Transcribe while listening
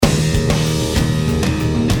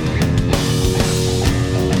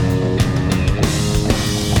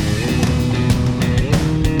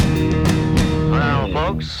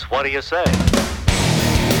What do you say?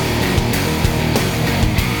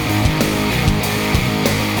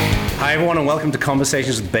 Hi everyone and welcome to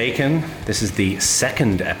Conversations with Bacon. This is the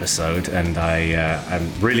second episode and I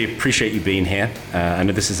really appreciate you being here. I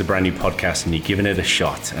know this is a brand new podcast and you're giving it a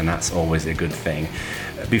shot and that's always a good thing.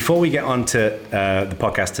 Before we get on to the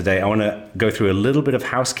podcast today, I want to go through a little bit of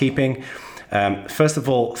housekeeping. First of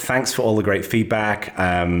all, thanks for all the great feedback.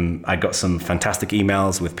 I got some fantastic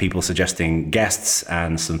emails with people suggesting guests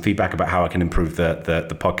and some feedback about how I can improve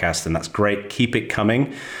the podcast, and that's great. Keep it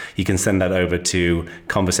coming. You can send that over to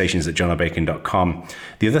conversations@johnobacon.com.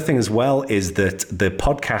 The other thing as well is that the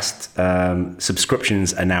podcast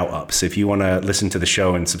subscriptions are now up. So if you want to listen to the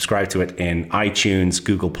show and subscribe to it in iTunes,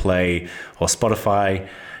 Google Play, or Spotify,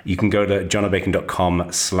 you can go to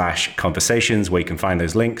johnobacon.com/conversations where you can find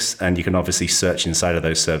those links, and you can obviously search inside of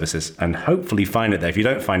those services and hopefully find it there. If you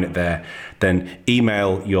don't find it there, then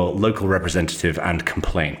email your local representative and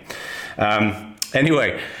complain.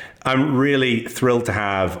 Anyway, I'm really thrilled to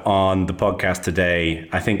have on the podcast today,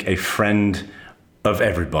 I think, a friend of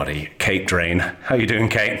everybody, Kate Drain. How are you doing,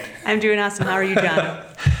 Kate? I'm doing awesome. How are you, John?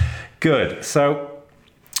 Good. So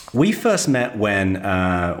we first met when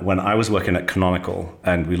I was working at Canonical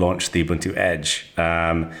and we launched the Ubuntu Edge.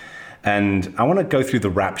 And I want to go through the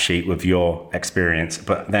rap sheet with your experience,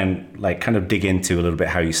 but then kind of dig into a little bit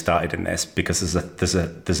how you started in this, because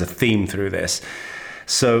there's a theme through this.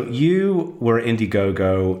 So you were at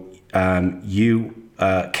Indiegogo. You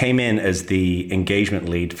came in as the engagement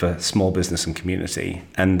lead for small business and community,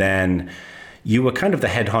 and then you were kind of the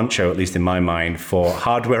head honcho, at least in my mind, for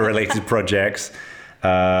hardware-related projects.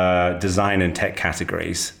 Design and tech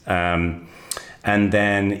categories. And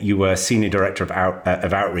then you were senior director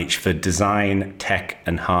of outreach for design, tech,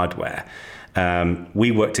 and hardware. We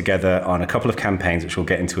worked together on a couple of campaigns, which we'll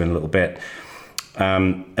get into in a little bit.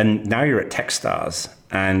 And now you're at Techstars,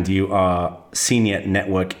 and you are senior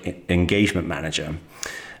network engagement manager.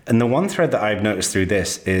 And the one thread that I've noticed through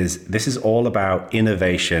this is all about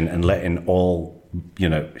innovation and letting all,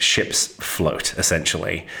 ships float,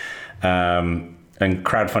 essentially. And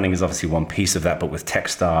crowdfunding is obviously one piece of that, but with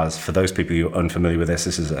Techstars, for those people who are unfamiliar with this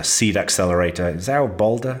is a seed accelerator. Is that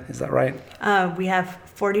Boulder? Is that right? We have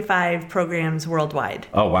 45 programs worldwide.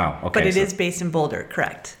 Oh, wow. Okay. But it is based in Boulder,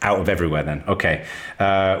 correct? Out of everywhere then. Okay.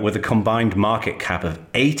 With a combined market cap of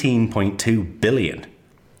 $18.2 billion.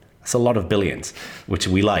 That's a lot of billions, which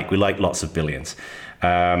we like. We like lots of billions.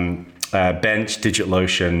 Bench,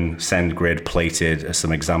 DigitalOcean, SendGrid, Plated are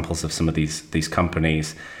some examples of some of these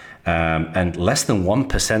companies. And less than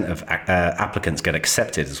 1% of applicants get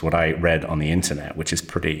accepted, is what I read on the internet, which is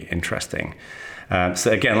pretty interesting.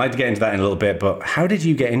 So again, I'd like to get into that in a little bit, but how did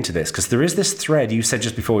you get into this? Because there is this thread, you said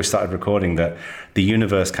just before we started recording, that the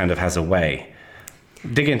universe kind of has a way.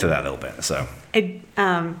 Dig into that a little bit. So,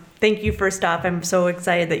 thank you first off. I'm so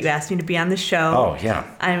excited that you asked me to be on the show. Oh, yeah.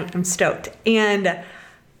 I'm stoked. And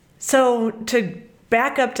so to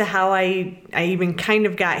back up to how I even kind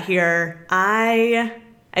of got here,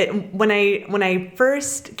 when I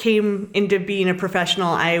first came into being a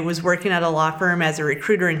professional, I was working at a law firm as a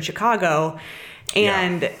recruiter in Chicago.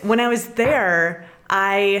 And when I was there,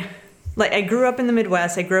 I grew up in the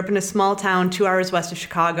Midwest. I grew up in a small town 2 hours west of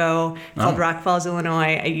Chicago called Rock Falls,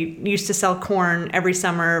 Illinois. I used to sell corn every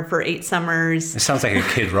summer for 8 summers. It sounds like a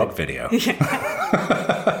Kid Rock video.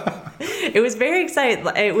 It was very exciting.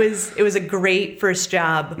 It was a great first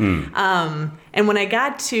job. And when I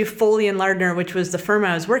got to Foley and Lardner, which was the firm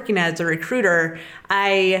I was working at as a recruiter,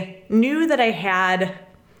 I knew that I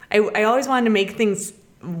always wanted to make things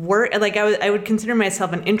work. I would consider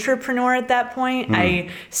myself an entrepreneur at that point. I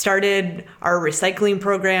started our recycling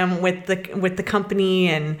program with the company,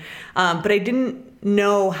 and but I didn't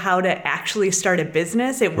know how to actually start a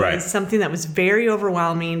business. It was something that was very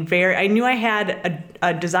overwhelming. I knew I had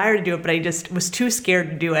a desire to do it, but I just was too scared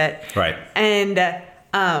to do it. Right. And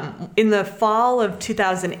in the fall of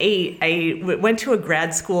 2008, I went to a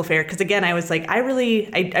grad school fair because, again, I was like, I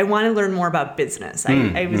want to learn more about business.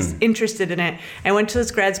 I was interested in it. I went to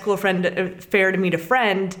this grad school fair to meet a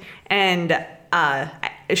friend, and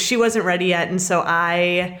she wasn't ready yet, and so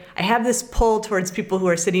I have this pull towards people who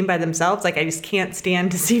are sitting by themselves. I just can't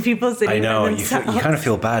stand to see people sitting by themselves. I know, you kind of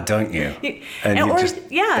feel bad, don't you?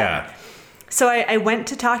 Yeah. So I went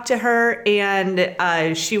to talk to her, and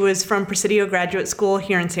she was from Presidio Graduate School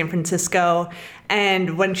here in San Francisco,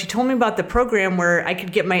 And when she told me about the program where I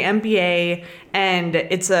could get my MBA, and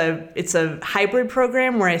it's a hybrid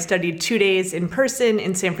program where I studied 2 days in person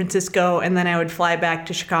in San Francisco, and then I would fly back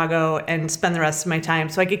to Chicago and spend the rest of my time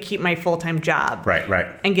so I could keep my full-time job. Right.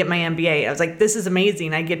 And get my MBA. I was like, this is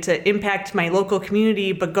amazing. I get to impact my local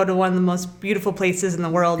community, but go to one of the most beautiful places in the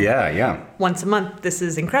world. Yeah. Once a month. This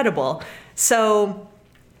is incredible. So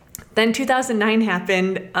then 2009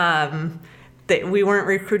 happened. That we weren't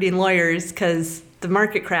recruiting lawyers because the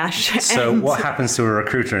market crashed. So what happens to a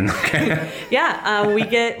recruiter in that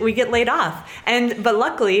case? We get laid off. But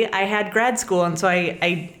luckily I had grad school, and so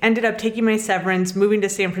I ended up taking my severance, moving to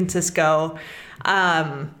San Francisco.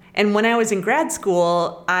 And when I was in grad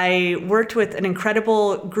school, I worked with an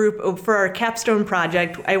incredible group for our capstone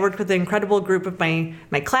project. I worked with an incredible group of my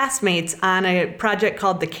classmates on a project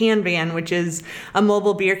called the Can Van, which is a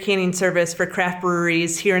mobile beer canning service for craft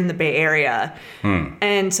breweries here in the Bay Area.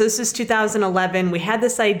 And so this is 2011. We had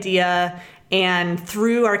this idea, and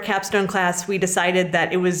through our capstone class, we decided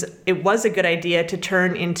that it was a good idea to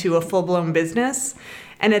turn into a full-blown business.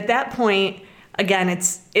 And at that point, again,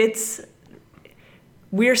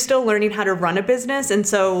 we're still learning how to run a business. And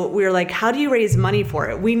so we were like, how do you raise money for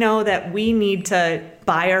it? We know that we need to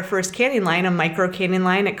buy our first canning line, a micro canning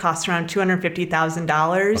line. It costs around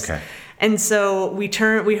 $250,000. Okay. And so we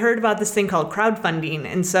heard about this thing called crowdfunding.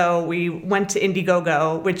 And so we went to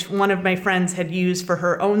Indiegogo, which one of my friends had used for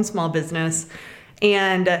her own small business.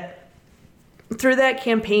 And through that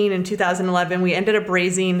campaign in 2011, we ended up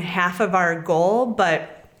raising half of our goal,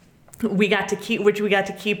 but we got to keep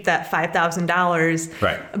that $5,000.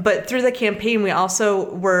 Right. But through the campaign, we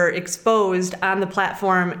also were exposed on the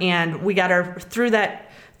platform, and we got through that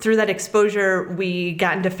exposure, we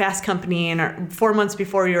got into Fast Company, and 4 months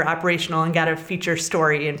before we were operational, and got a feature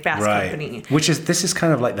story in Fast Company. This is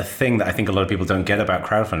kind of like the thing that I think a lot of people don't get about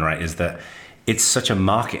crowdfunding, right? Is that it's such a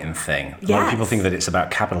marketing thing. A lot of people think that it's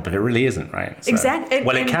about capital, but it really isn't, right? So, exactly.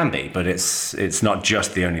 It can be, but it's not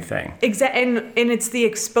just the only thing. Exactly. And it's the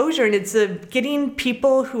exposure, and it's getting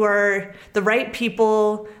people who are the right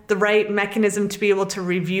people, the right mechanism to be able to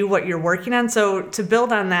review what you're working on. So to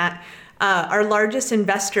build on that, our largest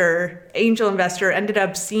angel investor, ended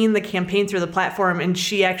up seeing the campaign through the platform, and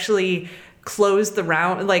she actually closed the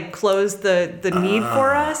round, closed the need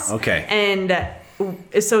for us. Okay. And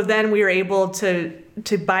so then we were able to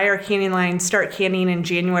buy our canning line, start canning in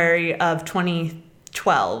January of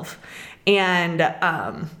 2012. And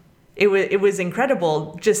it was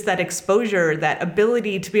incredible, just that exposure, that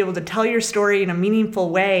ability to be able to tell your story in a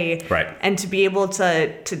meaningful way. Right. And to be able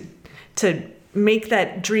to make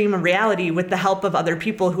that dream a reality with the help of other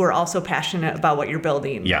people who are also passionate about what you're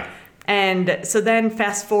building. Yeah. And so then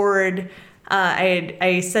fast forward,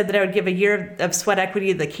 I said that I would give a year of sweat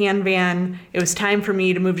equity to the Can Van. It was time for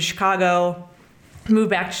me to move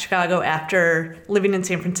back to Chicago after living in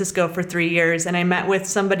San Francisco for 3 years. And I met with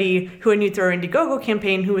somebody who I knew through our Indiegogo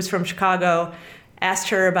campaign who was from Chicago, asked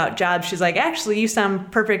her about jobs. She's like, actually, you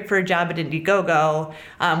sound perfect for a job at Indiegogo,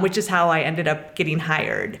 which is how I ended up getting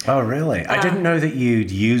hired. Oh, really? I didn't know that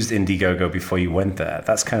you'd used Indiegogo before you went there.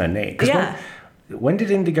 That's kind of neat. Yeah. When did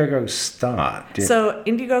Indiegogo start? So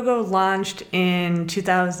Indiegogo launched in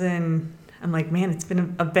 2000. I'm like, man, it's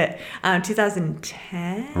been a bit.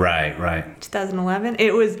 2010. Right. 2011.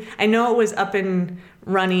 I know it was up and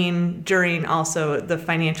running during also the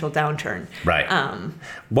financial downturn. Right.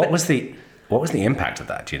 What was the impact of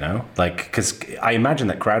that? Do you know? Because I imagine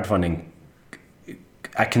that crowdfunding,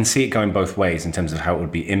 I can see it going both ways in terms of how it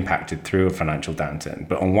would be impacted through a financial downturn.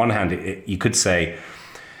 But on one hand, you could say,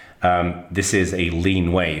 this is a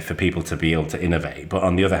lean way for people to be able to innovate. But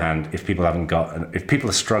on the other hand, if people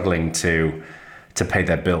are struggling to pay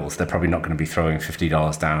their bills, they're probably not going to be throwing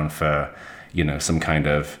 $50 down for, some kind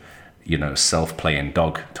of, self-playing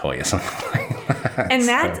dog toy or something like that. And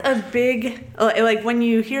that's a big, when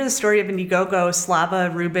you hear the story of Indiegogo,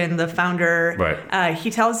 Slava Rubin, the founder, right.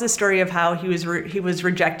 He tells the story of how he was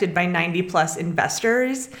rejected by 90 plus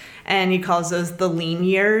investors. And he calls those the lean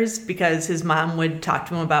years because his mom would talk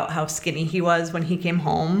to him about how skinny he was when he came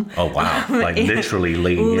home. Oh, wow. Literally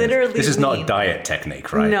lean. Literally This is lean. not a diet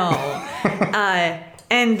technique, right? No.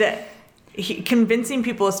 And convincing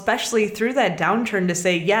people, especially through that downturn, to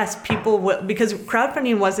say, yes, people will, because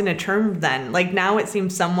crowdfunding wasn't a term then. Now it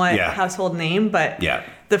seems somewhat household name, but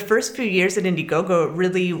the first few years at Indiegogo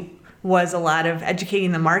really was a lot of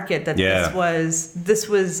educating the market that this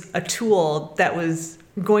was a tool that was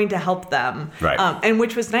going to help them. Right. And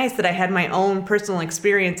which was nice that I had my own personal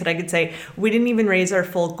experience that I could say, we didn't even raise our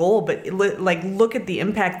full goal, but look at the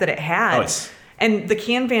impact that it had. And the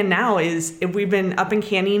can van now we've been up and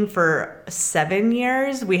canning for 7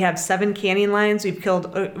 years. We have 7 canning lines. We've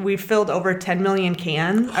filled over 10 million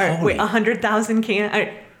cans. Or wait, 100,000 cans.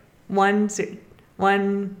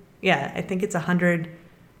 Yeah, I think it's 100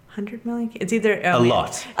 million. It's either a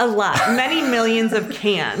lot. Many millions of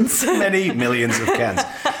cans. Many millions of cans.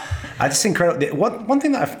 I just incredible. One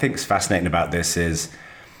thing that I think is fascinating about this is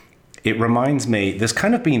it reminds me. There's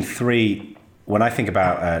kind of been 3. When I think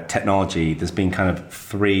about technology, there's been kind of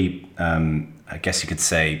 3. I guess you could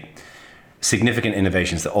say significant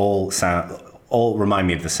innovations that all remind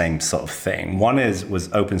me of the same sort of thing. One was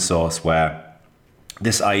open source, where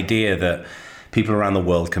this idea that people around the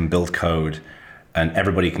world can build code and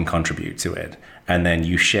everybody can contribute to it, and then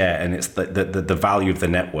you share, and it's the value of the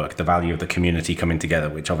network, the value of the community coming together,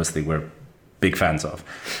 which obviously we're big fans of.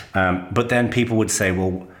 But then people would say,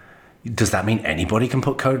 well, does that mean anybody can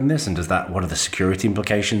put code in this? And what are the security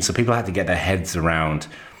implications? So people had to get their heads around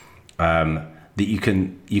that you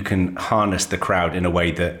can harness the crowd in a way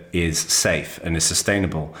that is safe and is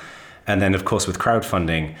sustainable. And then, of course, with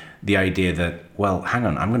crowdfunding, the idea that, well, hang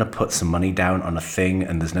on, I'm going to put some money down on a thing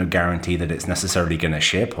and there's no guarantee that it's necessarily going to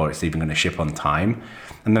ship or it's even going to ship on time.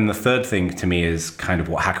 And then the third thing to me is kind of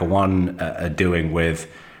what HackerOne are doing with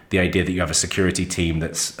the idea that you have a security team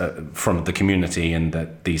that's from the community and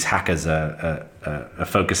that these hackers are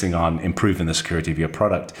focusing on improving the security of your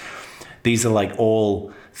product. These are like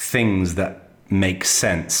all things that make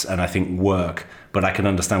sense and I think work, but I can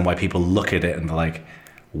understand why people look at it and they're like,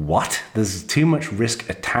 what? There's too much risk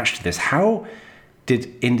attached to this. How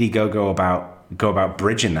did Indiegogo go about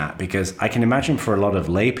bridging that? Because I can imagine for a lot of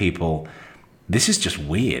lay people, this is just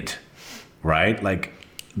weird, right? Like,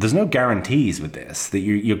 there's no guarantees with this, that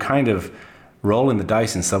you're kind of rolling the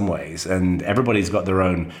dice in some ways, and everybody's got their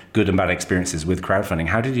own good and bad experiences with crowdfunding.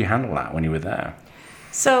 How did you handle that when you were there?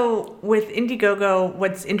 So with Indiegogo,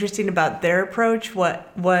 what's interesting about their approach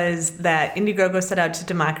was that Indiegogo set out to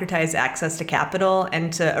democratize access to capital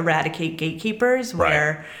and to eradicate gatekeepers,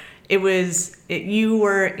 where you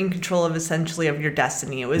were in control of essentially of your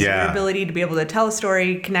destiny. It was your ability to be able to tell a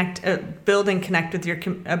story, build and connect with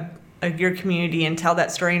your community and tell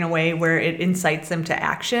that story in a way where it incites them to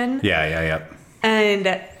action. Yeah.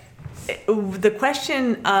 And the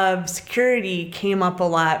question of security came up a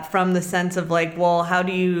lot from the sense of like, well, how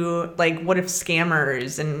do you, like, what if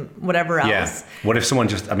scammers and whatever else? Yeah. What if someone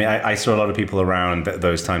just, I saw a lot of people around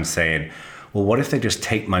those times saying, well, what if they just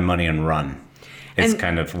take my money and run?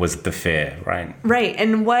 Was the fear, right? Right.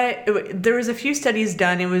 And there was a few studies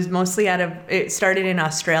done. It was mostly it started in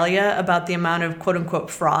Australia about the amount of quote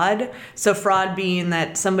unquote fraud. So fraud being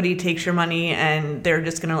that somebody takes your money and they're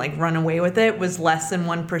just going to like run away with it was less than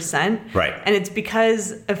 1%. Right. And it's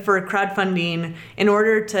because for crowdfunding, in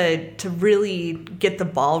order to really get the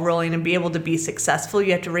ball rolling and be able to be successful,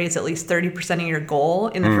 you have to raise at least 30% of your goal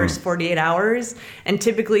in the first 48 hours. And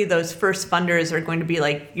typically those first funders are going to be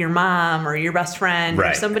like your mom or your best friend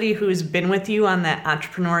or somebody who's been with you on that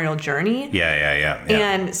entrepreneurial journey. Yeah.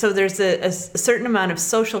 And so there's a certain amount of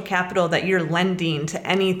social capital that you're lending to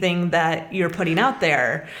anything that you're putting out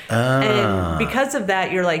there. And because of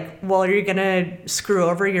that, you're like, well, are you going to screw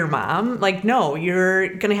over your mom? Like, no, you're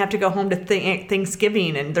going to have to go home to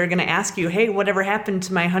Thanksgiving and they're going to ask you, hey, whatever happened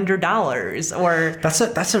to my $100? Or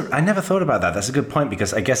I never thought about that. That's a good point,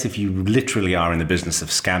 because I guess if you literally are in the business of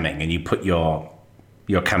scamming and you put your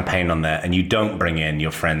campaign on there and you don't bring in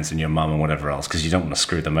your friends and your mom and whatever else because you don't want to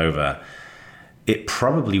screw them over, it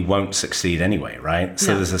probably won't succeed anyway, right?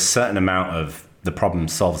 So there's a certain amount of the problem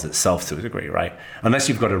solves itself to a degree, right? Unless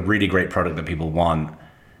you've got a really great product that people want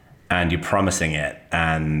and you're promising it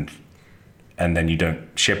and then you don't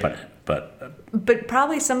ship on it. But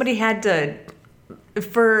probably somebody had to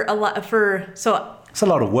it's a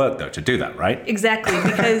lot of work though to do that, right? Exactly,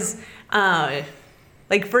 because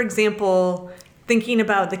like for example, thinking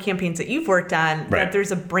about the campaigns that you've worked on, that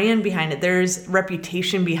there's a brand behind it, there's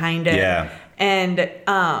reputation behind it. Yeah. And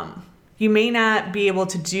you may not be able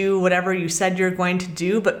to do whatever you said you're going to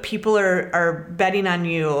do, but people are betting on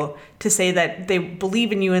you to say that they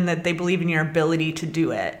believe in you and that they believe in your ability to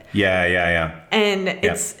do it. Yeah. And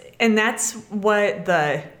and that's what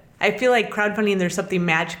I feel like crowdfunding, there's something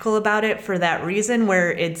magical about it for that reason,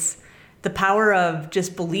 where it's the power of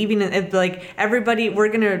just believing in it. Like everybody, we're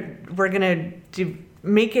gonna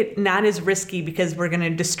make it not as risky because we're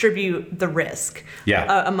gonna distribute the risk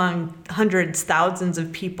among hundreds, thousands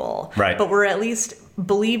of people. Right. But we're at least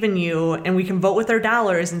believe in you, and we can vote with our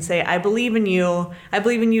dollars and say, I believe in you. I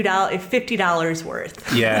believe in you. $50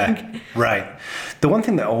 worth. Yeah. Right. The one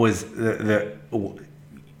thing that always I've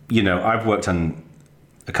worked on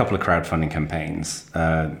a couple of crowdfunding campaigns. The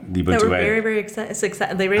That Ubuntu were Edge. very, very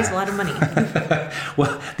successful. They raised a lot of money.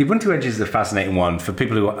 Well, the Ubuntu Edge is a fascinating one for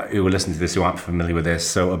people who are listening to this who aren't familiar with this.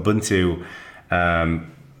 So Ubuntu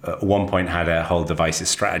at one point had a whole devices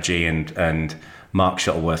strategy, and Mark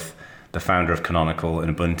Shuttleworth, the founder of Canonical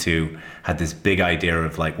and Ubuntu, had this big idea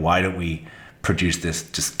of like, why don't we produce this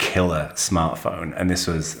just killer smartphone? And this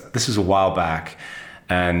was a while back.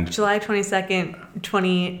 And July 22nd,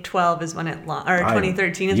 2012 is when it launched, or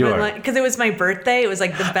 2013 is when it launched, because it was my birthday. It was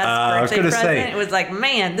like the best birthday present. It was like,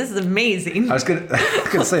 man, this is amazing. I was going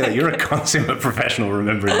to say that you're a consummate professional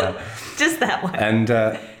remembering that. Just that one.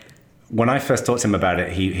 And when I first talked to him about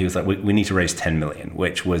it, he was like, we need to raise 10 million,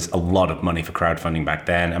 which was a lot of money for crowdfunding back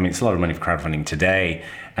then. I mean, it's a lot of money for crowdfunding today.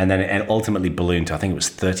 And then it ultimately ballooned to, I think it was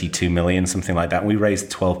 32 million, something like that. And we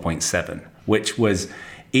raised 12.7, which was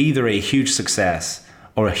either a huge success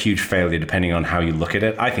or a huge failure, depending on how you look at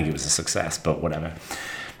it. I think it was a success, but whatever.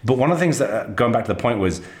 But one of the things that, going back to the point,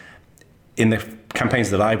 was in the campaigns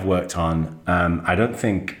that I've worked on, I don't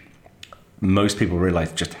think most people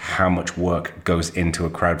realize just how much work goes into a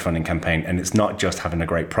crowdfunding campaign. And it's not just having a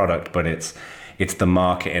great product, but it's the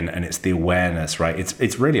marketing and it's the awareness, right?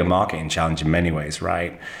 It's really a marketing challenge in many ways,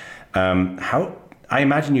 right? I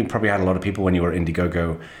imagine you probably had a lot of people when you were at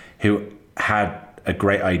Indiegogo who had a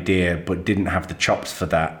great idea but didn't have the chops for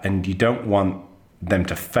that, and you don't want them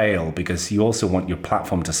to fail because you also want your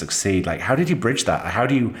platform to succeed. Like, how did you bridge that? How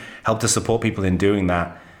do you help to support people in doing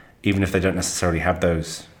that, even if they don't necessarily have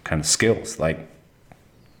those kind of skills? Like,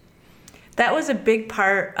 that was a big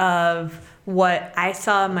part of what I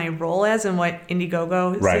saw my role as and what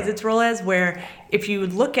Indiegogo sees its role as, where if you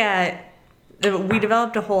look at, we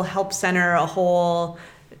developed a whole help center, a whole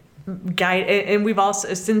guide, and we've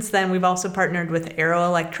also partnered with Arrow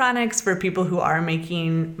Electronics for people who are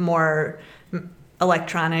making more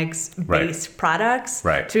electronics-based products,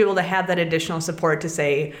 to be able to have that additional support to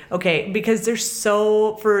say, okay, because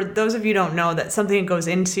for those of you who don't know, that something that goes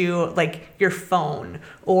into like your phone,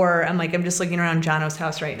 or I'm just looking around Jono's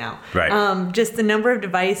house right now. Just the number of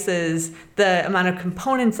devices, the amount of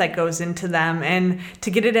components that goes into them, and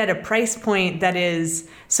to get it at a price point that is,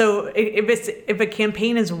 so if a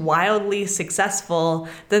campaign is wildly successful,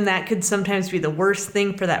 then that could sometimes be the worst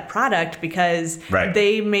thing for that product, because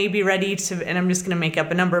they may be ready to, and I'm just going to make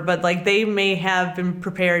up a number, but like they may have been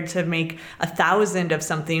prepared to make 1,000 of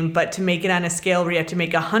something, but to make it on a scale where you have to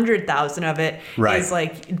make 100,000 of it is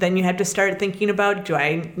like, then you have to start thinking about,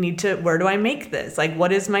 where do I make this? Like,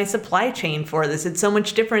 what is my supply chain for this? It's so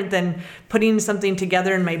much different than putting something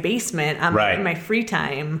together in my basement in my free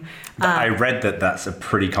time. I read that that's a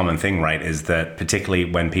pretty common thing, right? Is that particularly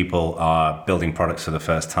when people are building products for the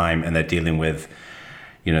first time and they're dealing with,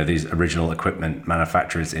 these original equipment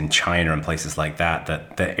manufacturers in China and places like that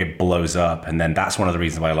it blows up. And then that's one of the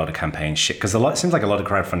reasons why a lot of campaigns because it seems like a lot of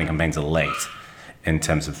crowdfunding campaigns are late in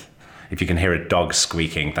terms of, if you can hear a dog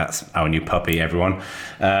squeaking, that's our new puppy, everyone.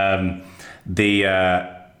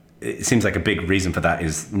 It seems like a big reason for that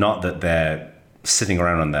is not that they're sitting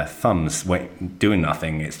around on their thumbs doing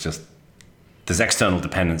nothing. It's just there's external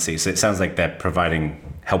dependency. So it sounds like they're providing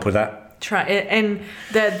help with that. And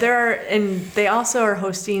they also are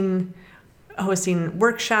hosting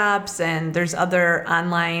workshops, and there's other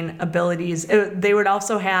online abilities. They would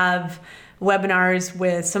also have webinars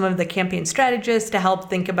with some of the campaign strategists to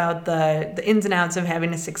help think about the ins and outs of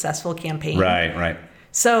having a successful campaign. Right.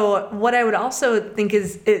 So what I would also think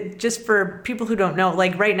is, just for people who don't know,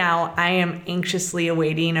 like right now, I am anxiously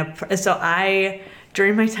awaiting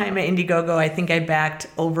during my time at Indiegogo, I think I backed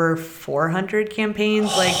over 400 campaigns.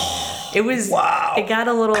 Like it was, it got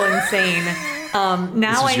a little insane.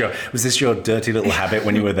 Was this your dirty little habit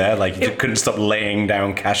when you were there? Like you couldn't stop laying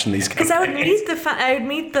down cash in these campaigns? Because I would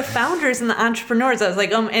meet the founders and the entrepreneurs. I was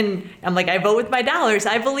like, and I'm like, I vote with my dollars.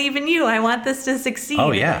 I believe in you. I want this to succeed.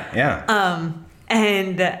 Oh yeah.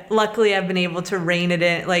 And luckily I've been able to rein it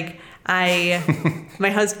in. Like my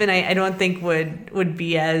husband, I don't think would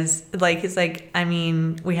be as like, he's like, I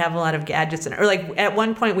mean, we have a lot of gadgets or like at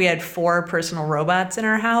one point we had 4 personal robots in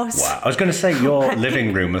our house. Wow. I was going to say your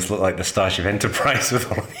living room must look like the Starship Enterprise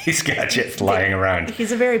with all of these gadgets lying around.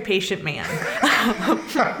 He's a very patient man.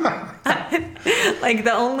 Like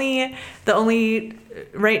the only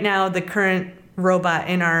right now, the current robot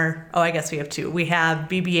in I guess we have 2. We have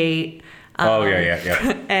BB-8.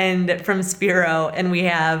 Yeah. And from Spiro, and we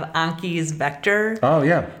have Anki's Vector. Oh,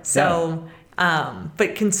 yeah. So,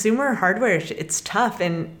 but consumer hardware, it's tough.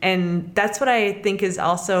 And that's what I think is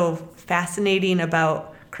also fascinating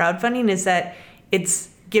about crowdfunding, is that it's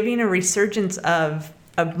giving a resurgence of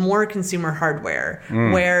of more consumer hardware,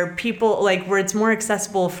 where people where it's more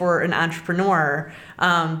accessible for an entrepreneur,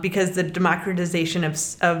 because the democratization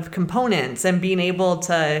of components and being able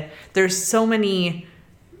to, there's so many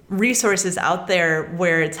resources out there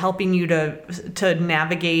where it's helping you to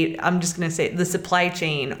navigate, I'm just going to say, the supply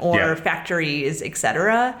chain or factories,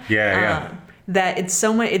 etc. That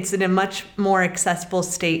it's in a much more accessible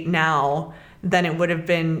state now than it would have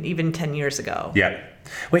been even 10 years ago. Yeah.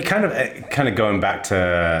 Wait, kind of going back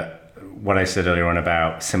to what I said earlier on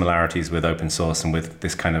about similarities with open source and with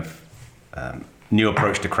this kind of new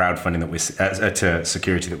approach to crowdfunding that to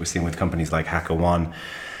security that we're seeing with companies like HackerOne.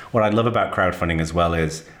 What I love about crowdfunding as well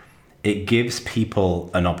is it gives people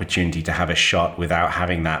an opportunity to have a shot without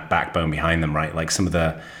having that backbone behind them, right? Like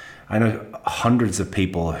I know hundreds of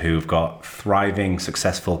people who've got thriving,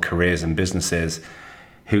 successful careers and businesses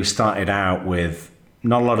who started out with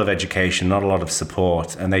not a lot of education, not a lot of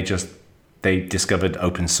support, and they discovered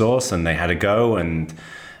open source and they had a go and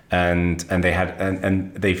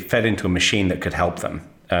they fed into a machine that could help them,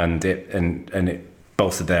 and it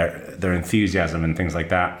bolstered their enthusiasm and things like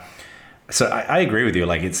that. So I agree with you.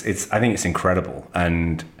 Like I think it's incredible,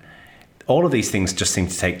 and all of these things just seem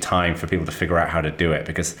to take time for people to figure out how to do it,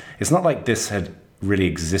 because it's not like this had really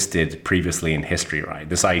existed previously in history, right?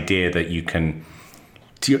 This idea that you can,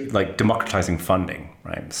 like democratizing funding,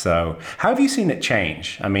 right? So how have you seen it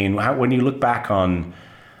change? I mean, when you look back on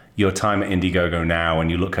your time at Indiegogo now, and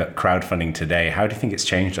you look at crowdfunding today, how do you think it's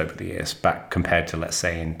changed over the years back compared to, let's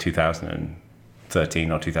say, in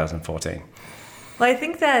 2013 or 2014? Well, I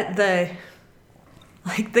think that the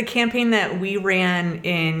campaign that we ran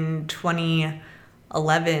in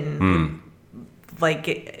 2011,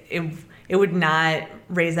 it would not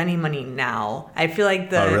raise any money now. I feel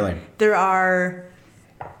like there are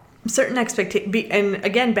certain expectations, and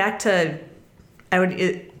again, back to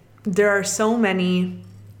there are so many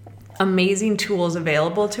amazing tools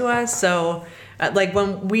available to us. So, like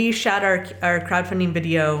when we shot our crowdfunding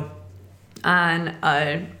video on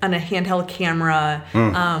a handheld camera,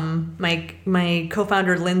 my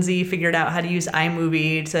co-founder Lindsay figured out how to use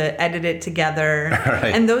iMovie to edit it together.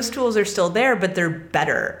 Right. And those tools are still there, but they're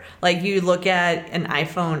better. Like you look at an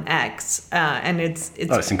iPhone X, and it's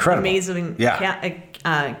incredible. Amazing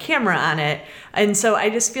camera on it. And so I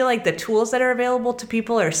just feel like the tools that are available to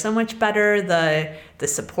people are so much better. The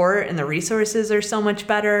support and the resources are so much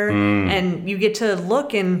better. And you get to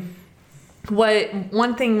look, and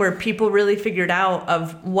one thing where people really figured out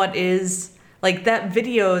of what is like that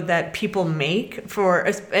video that people make for,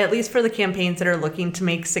 at least for the campaigns that are looking to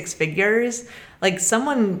make six figures, like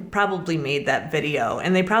someone probably made that video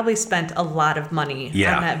and they probably spent a lot of money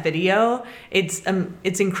on that video. It's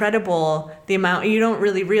incredible the amount. You don't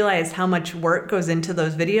really realize how much work goes into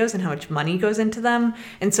those videos and how much money goes into them.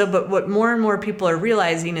 And so, but what more and more people are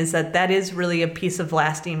realizing is that is really a piece of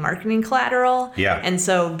lasting marketing collateral. Yeah. And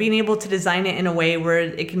so being able to design it in a way where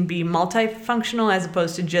it can be multifunctional as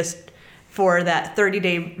opposed to just for that 30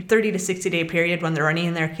 to 60 day period when they're running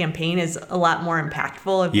in their campaign is a lot more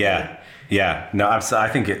impactful. Yeah. No, I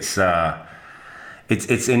think it's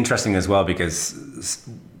interesting as well, because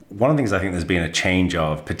one of the things I think there's been a change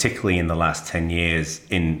of, particularly in the last 10 years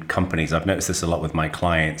in companies, I've noticed this a lot with my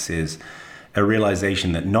clients, is a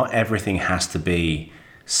realization that not everything has to be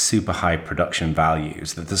super high production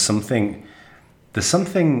values, that there's something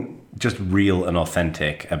just real and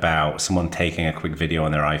authentic about someone taking a quick video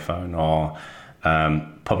on their iPhone or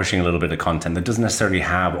publishing a little bit of content that doesn't necessarily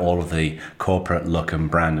have all of the corporate look and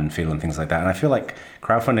brand and feel and things like that. And I feel like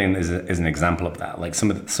crowdfunding is an example of that. Like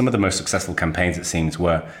some of the most successful campaigns, it seems,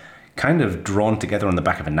 were kind of drawn together on the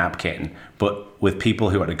back of a napkin, but with people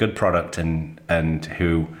who had a good product and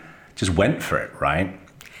who just went for it, right?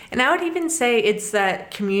 And I would even say it's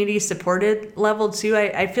that community supported level too.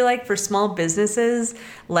 I feel like for small businesses,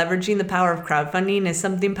 leveraging the power of crowdfunding is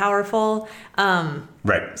something powerful.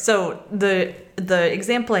 Right. So the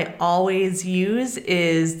example I always use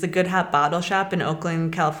is the Good Hot Bottle Shop in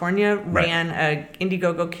Oakland, California, ran a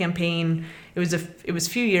Indiegogo campaign. It was a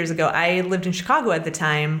few years ago. I lived in Chicago at the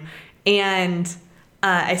time, and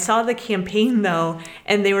I saw the campaign though,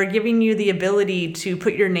 and they were giving you the ability to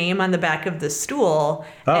put your name on the back of the stool.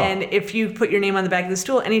 Oh. And if you put your name on the back of the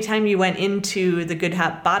stool, anytime you went into the Good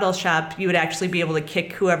Hot Bottle Shop, you would actually be able to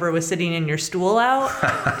kick whoever was sitting in your stool out.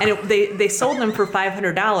 And they sold them for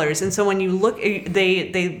 $500. And so when you look,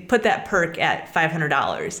 they put that perk at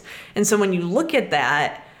 $500. And so when you look at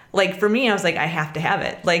that, like for me, I was like, I have to have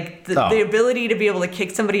it. Like the ability to be able to kick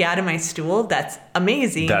somebody out of my stool, that's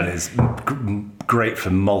amazing. That is great for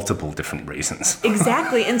multiple different reasons.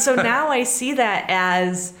 Exactly. And so now I see that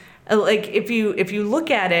as like if you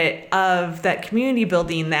look at it, of that community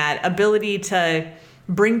building, that ability to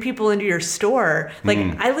bring people into your store. Like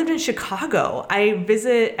I lived in Chicago. At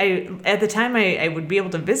the time I would be able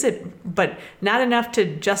to visit, but not enough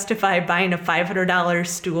to justify buying a $500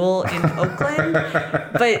 stool in Oakland.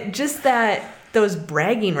 But just those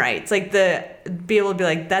bragging rights, like be able to be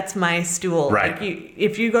like, that's my stool. Right. Like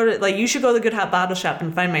if you go to, like, you should go to the Good Hot Bottle Shop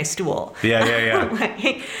and find my stool. Yeah.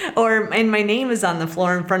 Like, and my name is on the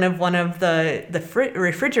floor in front of one of the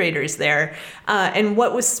refrigerators there. And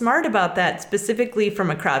what was smart about that, specifically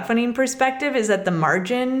from a crowdfunding perspective, is that the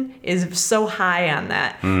margin is so high on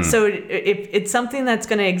that. So if it's something that's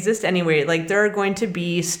going to exist anyway, like there are going to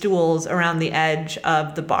be stools around the edge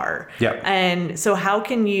of the bar. Yep. And so how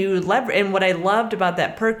can you leverage? And what I loved about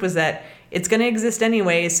that perk was that it's going to exist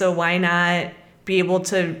anyway, so why not be able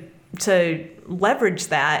to leverage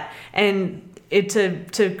that? And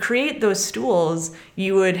to create those stools,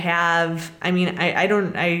 you would have, I mean,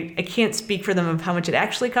 I can't speak for them of how much it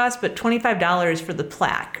actually costs, but $25 for the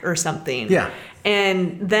plaque or something. Yeah.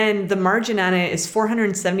 And then the margin on it is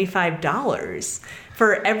 $475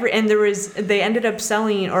 for every, and they ended up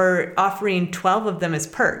selling or offering 12 of them as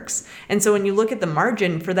perks. And so when you look at the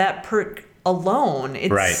margin for that perk alone,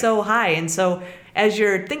 it's so high. And so as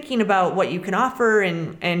you're thinking about what you can offer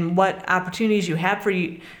and what opportunities you have for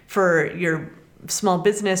your small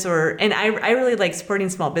business, and I really like supporting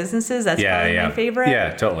small businesses. That's probably my favorite.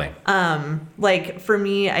 Yeah, totally. Like for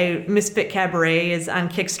me, Misfit Cabaret is on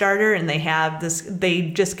Kickstarter, and they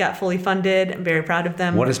just got fully funded. I'm very proud of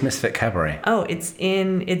them. What is Misfit Cabaret? Oh, it's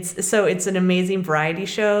an amazing variety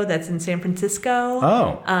show that's in San Francisco.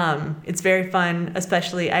 Oh. It's very fun,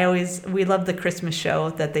 especially we love the Christmas show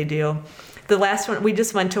that they do. The last one, we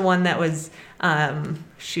just went to one that was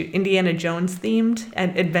Indiana Jones themed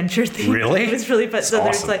and adventure themed. Really? It was really fun. That's so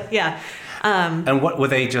awesome. There's and what were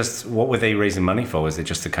they raising money for? Was it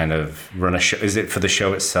just to kind of run a show? Is it for the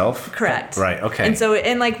show itself? Correct. Right. Okay. And so,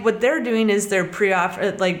 what they're doing is they're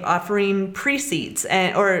offering pre-seats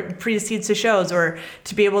or pre-seats to shows, or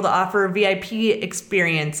to be able to offer VIP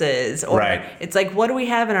experiences. Or it's like, what do we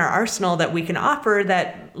have in our arsenal that we can offer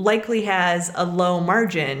that likely has a low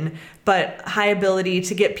margin, but high ability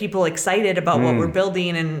to get people excited about what we're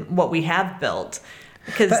building and what we have built?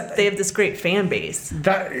 Because they have this great fan base.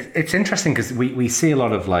 It's interesting because we see a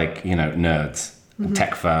lot of nerds,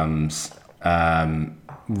 tech firms,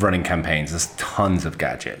 running campaigns. There's tons of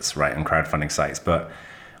gadgets, right, and crowdfunding sites. But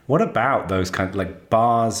what about those kind of like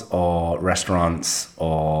bars or restaurants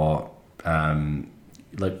or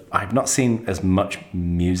I've not seen as much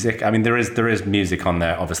music. I mean, there is music on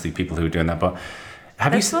there, obviously, people who are doing that, but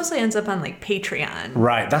mostly ends up on like Patreon.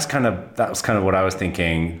 Right. That was kind of what I was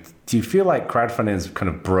thinking. Do you feel like crowdfunding has kind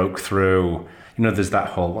of broke through? There's that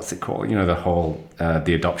whole, what's it called? The whole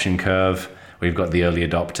the adoption curve, where you've got the early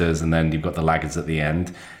adopters and then you've got the laggards at the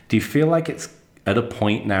end. Do you feel like it's at a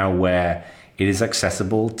point now where it is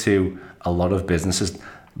accessible to a lot of businesses,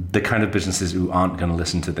 the kind of businesses who aren't going to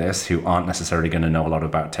listen to this, who aren't necessarily going to know a lot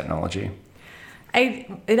about technology?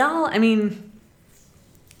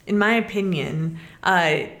 In my opinion,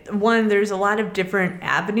 there's a lot of different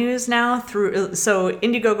avenues now so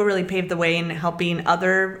Indiegogo really paved the way in helping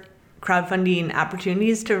other crowdfunding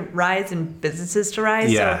opportunities to rise and businesses to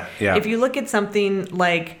rise. Yeah. If you look at something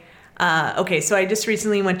like, so I just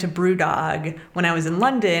recently went to BrewDog when I was in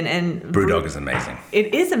London, and BrewDog is amazing.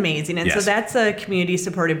 It is amazing, and yes. So that's a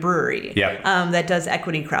community-supported brewery that does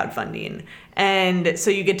equity crowdfunding, and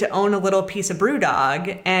so you get to own a little piece of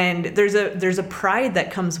BrewDog, and there's a pride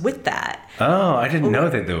that comes with that. Oh, I didn't know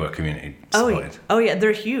that they were community supported. Oh yeah,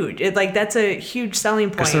 they're huge. That's a huge selling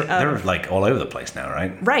point. They're like all over the place now,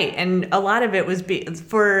 right? Right, and a lot of it was,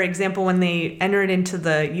 for example, when they entered into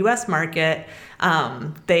the U.S. market.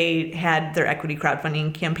 They had their equity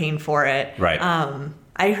crowdfunding campaign for it. Right.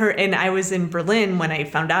 I heard, and I was in Berlin when I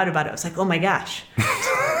found out about it. I was like, oh my gosh,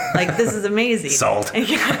 like this is amazing. Sold.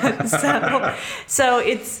 Yeah, so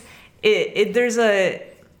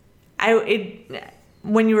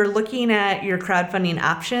when you were looking at your crowdfunding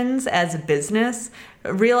options as a business,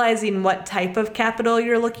 realizing what type of capital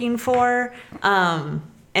you're looking for,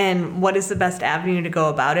 and what is the best avenue to go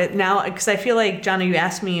about it now? Because I feel like, John, you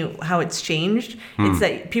asked me how it's changed. It's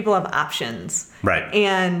that people have options. Right.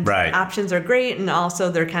 And options are great, and also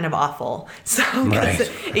they're kind of awful. So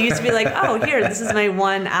it used to be like, oh, here, this is my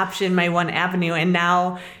one option, my one avenue. And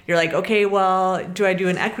now you're like, okay, well, do I do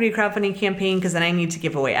an equity crowdfunding campaign? Because then I need to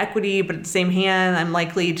give away equity. But at the same hand, I'm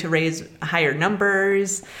likely to raise higher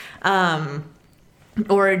numbers.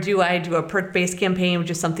 Or do I do a perk-based campaign, which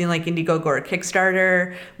is something like Indiegogo or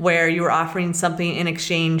Kickstarter, where you are offering something in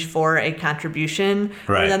exchange for a contribution?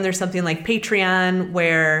 Right. Or then there's something like Patreon,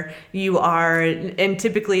 where you are, and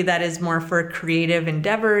typically that is more for creative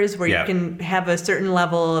endeavors, where you can have a certain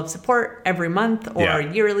level of support every month or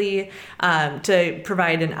yearly to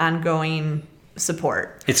provide an ongoing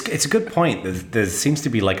support. It's a good point. There seems to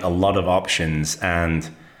be like a lot of options, and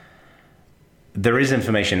there is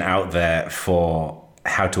information out there for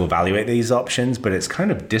how to evaluate these options, but it's kind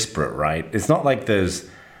of disparate, right? It's not like there's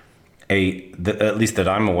at least that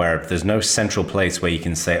I'm aware of, there's no central place where you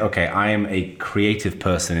can say, okay, I am a creative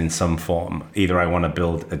person in some form. Either I want to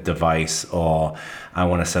build a device, or I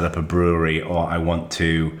want to set up a brewery, or I want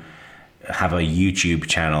to have a YouTube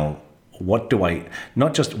channel.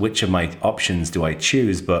 Not just which of my options do I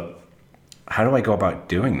choose, but how do I go about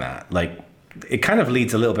doing that? Like, it kind of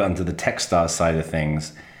leads a little bit onto the Techstars side of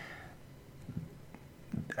things.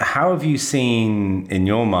 How have you seen, in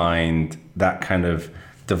your mind, that kind of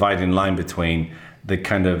dividing line between the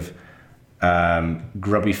kind of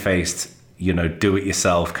grubby-faced,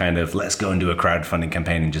 do-it-yourself kind of, let's go and do a crowdfunding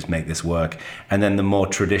campaign and just make this work, and then the more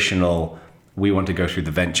traditional, we want to go through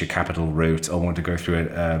the venture capital route, or want to go through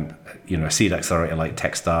a seed accelerator like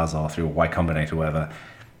Techstars, or through a Y Combinator or whatever.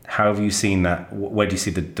 How have you seen that? Where do you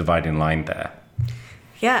see the dividing line there?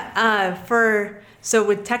 Yeah, so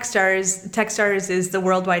with Techstars is the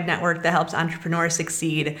worldwide network that helps entrepreneurs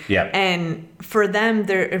succeed. Yeah. And for them,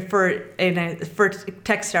 for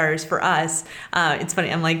Techstars, for us, it's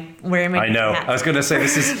funny. I'm like, where am I? I know. I was going to say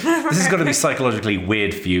this is going to be psychologically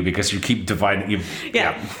weird for you because you keep dividing.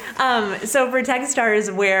 So for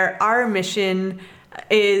Techstars, where our mission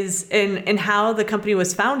is, and how the company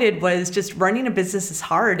was founded, was just running a business is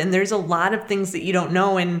hard, and there's a lot of things that you don't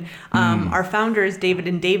know. And our founders, David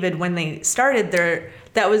and David, when they started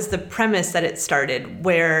that was the premise that it started,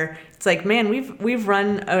 where it's like, man, we've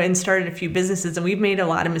run and started a few businesses, and we've made a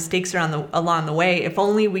lot of mistakes along the way. If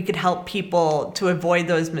only we could help people to avoid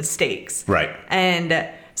those mistakes. Right. And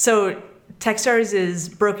so Techstars is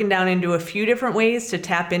broken down into a few different ways to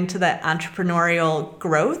tap into that entrepreneurial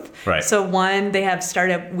growth. Right. So one, we have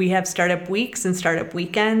startup weeks and startup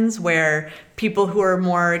weekends, where people who are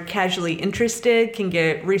more casually interested can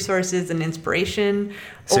get resources and inspiration.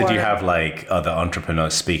 So do you have like other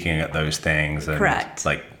entrepreneurs speaking at those things? And correct.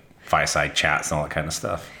 Like fireside chats and all that kind of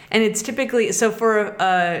stuff? And it's typically, so for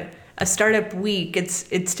a startup week,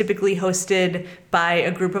 it's typically hosted by a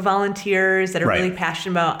group of volunteers that are really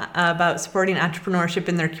passionate about supporting entrepreneurship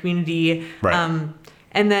in their community. Right.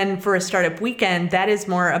 And then for a startup weekend, that is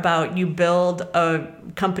more about you build a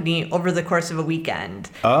company over the course of a weekend.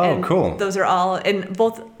 Oh, and cool. Those are all, and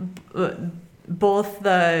both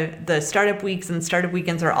the startup weeks and startup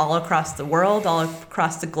weekends are all across the world, all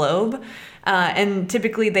across the globe. And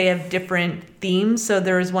typically they have different themes. So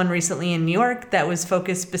there was one recently in New York that was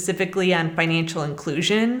focused specifically on financial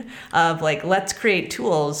inclusion, of like, let's create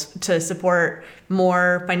tools to support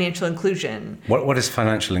more financial inclusion. What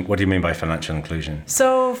do you mean by financial inclusion?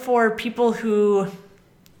 So for people who,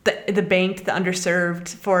 the bank, the underserved,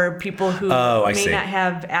 for people who may not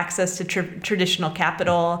have access to traditional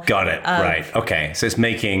capital. Got it. Right. Okay. So it's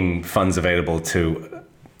making funds available to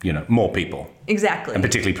more people. Exactly. And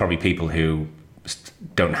particularly probably people who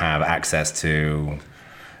don't have access to,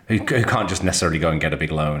 who can't just necessarily go and get a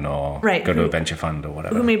big loan, or go to a venture fund or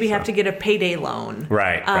whatever. Who maybe have to get a payday loan.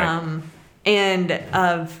 Right. And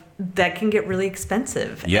that can get really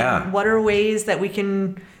expensive. Yeah. And what are ways that we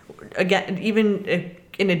can, again, even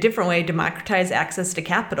in a different way, democratize access to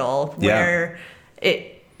capital, where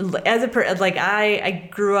I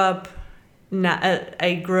grew up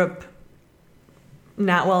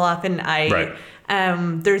not well off, and I've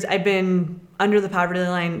been under the poverty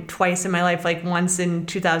line twice in my life, like once in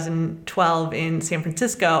 2012 in San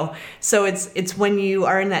Francisco. So it's when you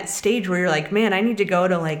are in that stage where you're like, man, I need to go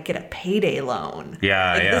to like get a payday loan.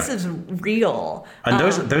 This is real. And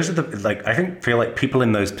those are the, I feel like people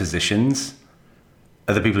in those positions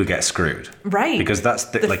are the people who get screwed. Right. Because that's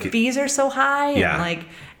the fees are so high. Yeah.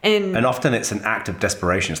 And often it's an act of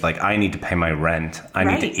desperation. It's like, I need to pay my rent. I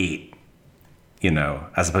need to eat.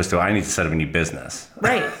 As opposed to, I need to set up a new business.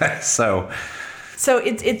 Right. So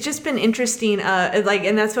it's just been interesting,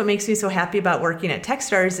 and that's what makes me so happy about working at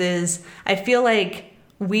Techstars, is I feel like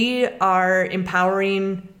we are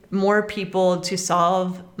empowering more people to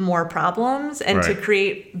solve more problems and to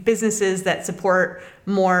create businesses that support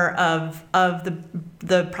more of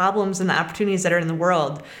the problems and the opportunities that are in the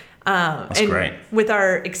world. That's and great. with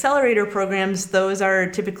our accelerator programs, those are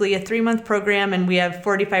typically a 3-month program, and we have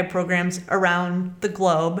 45 programs around the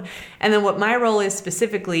globe. And then what my role is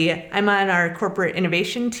specifically, I'm on our corporate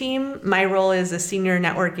innovation team. My role is a senior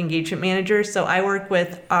network engagement manager. So I work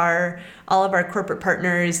with all of our corporate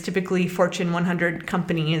partners, typically Fortune 100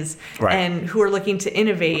 companies, Right. and who are looking to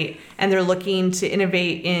innovate, and they're looking to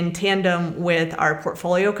innovate in tandem with our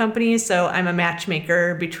portfolio companies. So I'm a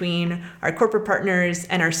matchmaker between our corporate partners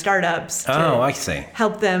and our startups to I see.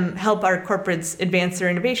 help our corporates advance their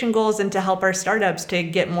innovation goals and to help our startups to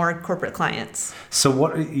get more corporate clients. So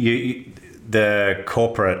the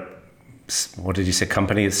corporate, what did you say,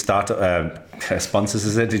 company, startup, sponsors,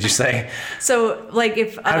 is it, did you say? So like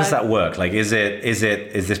if... How does that work? Like, is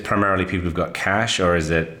this primarily people who've got cash, or is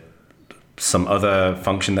it some other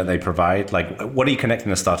function that they provide? Like, what are you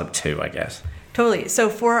connecting a startup to, I guess? Totally. So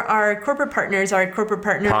for our corporate partners...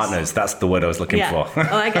 Partners, that's the word I was looking for.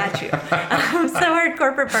 Oh, I got you. So our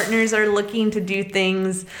corporate partners are looking to do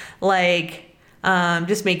things like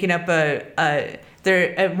just making up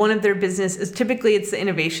one of their business is typically it's the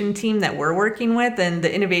innovation team that we're working with, and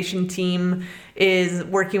the innovation team is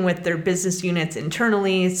working with their business units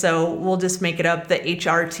internally. So we'll just make it up. The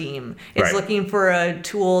HR team is Right. looking for a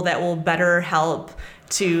tool that will better help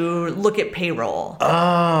to look at payroll.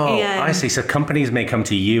 I see. So companies may come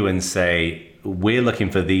to you and say, we're looking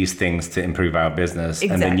for these things to improve our business.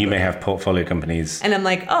 And then you may have portfolio companies. And I'm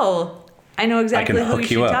like, oh, I know exactly who you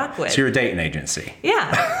should talk with. So you're a dating agency.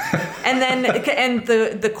 Yeah. And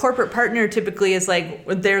the corporate partner typically is like,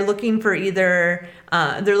 they're looking for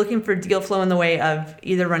deal flow in the way of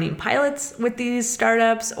either running pilots with these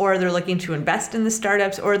startups, or they're looking to invest in the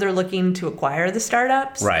startups, or they're looking to acquire the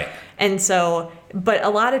startups. Right. And so, but a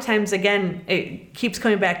lot of times, again, it keeps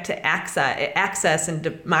coming back to access and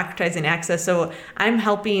democratizing access. So I'm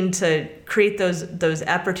helping to create those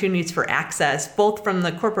opportunities for access, both from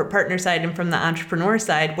the corporate partner side and from the entrepreneur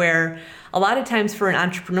side, where a lot of times for an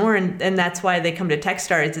entrepreneur, and that's why they come to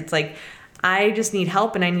Techstars, it's like, I just need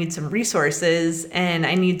help, and I need some resources, and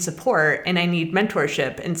I need support, and I need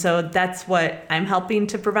mentorship. And so that's what I'm helping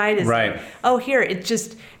to provide is, right. It's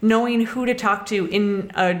just knowing who to talk to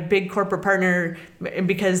in a big corporate partner,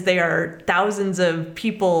 because they are thousands of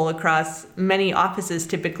people across many offices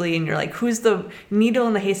typically. And you're like, who's the needle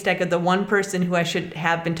in the haystack of the one person who I should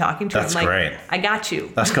have been talking to? That's I'm like, great. I got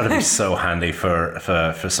you. That's got to be so handy for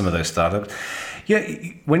some of those startups. Yeah.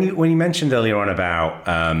 When you mentioned earlier on about,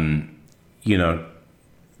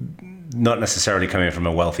 not necessarily coming from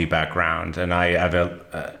a wealthy background, and I have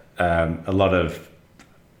a lot of,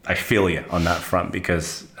 I feel you on that front,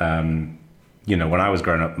 because when I was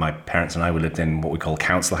growing up, my parents and I lived in what we call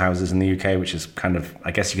council houses in the UK, which is kind of,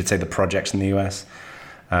 I guess you could say, the projects in the US.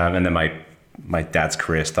 And then my dad's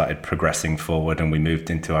career started progressing forward, and we moved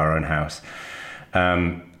into our own house.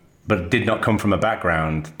 But it did not come from a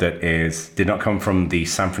background did not come from the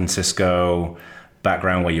San Francisco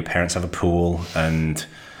background where your parents have a pool and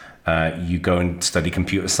you go and study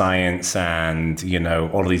computer science, and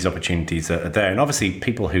all of these opportunities are there. And obviously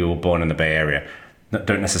people who were born in the Bay Area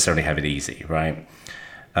don't necessarily have it easy, right?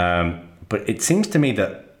 But it seems to me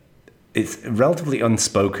that it's relatively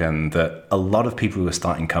unspoken that a lot of people who are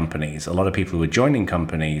starting companies, a lot of people who are joining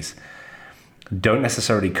companies, don't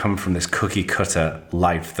necessarily come from this cookie cutter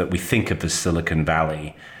life that we think of as Silicon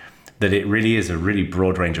Valley, that it really is a really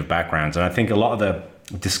broad range of backgrounds. And I think a lot of the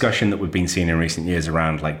discussion that we've been seeing in recent years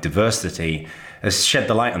around like diversity has shed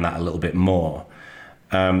the light on that a little bit more.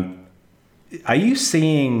 Are you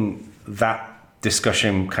seeing that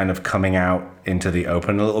discussion kind of coming out into the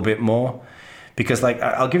open a little bit more? Because like,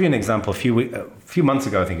 I'll give you an example. A few months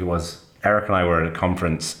ago, I think it was, Eric and I were at a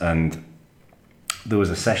conference, and there was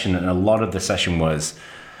a session, and a lot of the session was,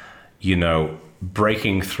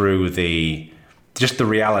 breaking through just the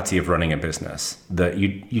reality of running a business, that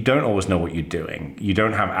you don't always know what you're doing. You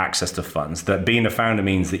don't have access to funds, that being a founder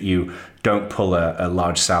means that you don't pull a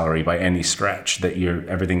large salary by any stretch, that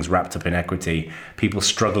everything's wrapped up in equity, people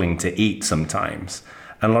struggling to eat sometimes.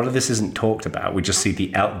 And a lot of this isn't talked about. We just see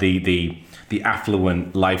the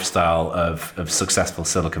affluent lifestyle of successful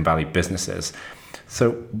Silicon Valley businesses.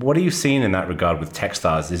 So what are you seeing in that regard with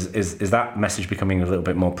Techstars? Is that message becoming a little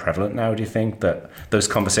bit more prevalent now, do you think, that those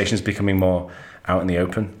conversations becoming more out in the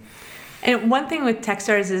open? And one thing with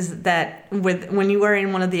Techstars is that when you are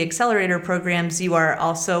in one of the accelerator programs, you are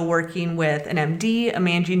also working with an MD, a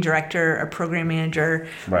managing director, a program manager,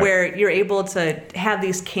 right, where you're able to have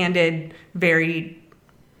these candid, very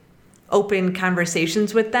open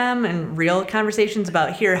conversations with them and real conversations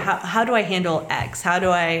about here, how do I handle X? How do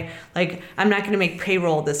I, like, I'm not going to make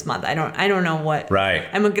payroll this month. I don't know what. Right.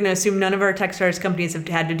 I'm going to assume none of our Techstars companies have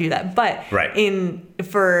had to do that. But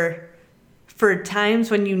for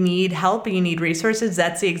times when you need help and you need resources,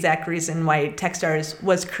 that's the exact reason why Techstars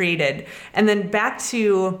was created. And then back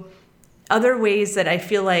to other ways that I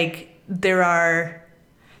feel like there are,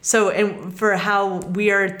 and for how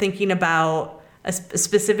we are thinking about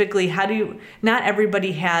specifically, not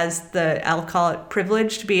everybody has I'll call it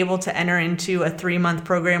privilege to be able to enter into a 3-month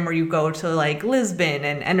program where you go to like Lisbon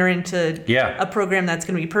and enter into a program that's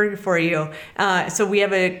going to be perfect for you. So we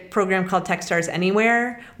have a program called Techstars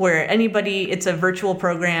Anywhere, where it's a virtual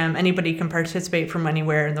program. Anybody can participate from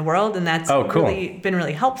anywhere in the world. And that's really been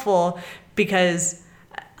really helpful because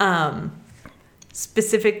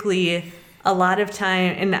specifically a lot of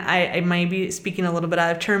time, and I might be speaking a little bit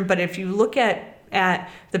out of turn, but if you look at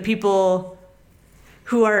the people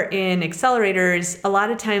who are in accelerators, a lot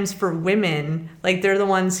of times for women, like they're the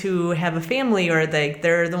ones who have a family, or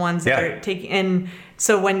they're the ones that are taking. And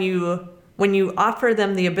so when you offer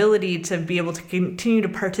them the ability to be able to continue to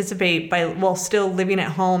participate while still living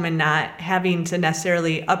at home and not having to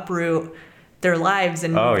necessarily uproot their lives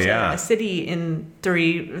and move to a city in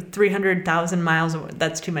 300,000 miles.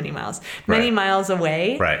 That's too many miles. Many miles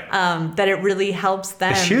away. Right. That it really helps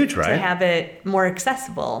them to have it more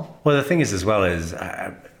accessible. Well, the thing is, as well, is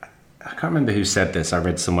I can't remember who said this. I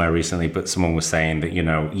read somewhere recently, but someone was saying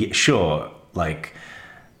that, sure, like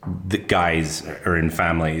the guys are in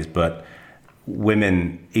families, but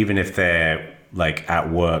women, even if they're like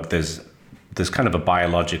at work, there's kind of a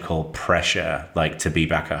biological pressure, like, to be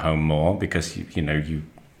back at home more because you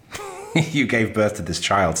you gave birth to this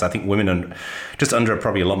child. So I think women are just under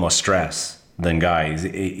probably a lot more stress than guys.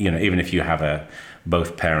 Even if you have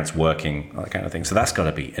both parents working, that kind of thing. So that's got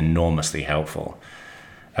to be enormously helpful.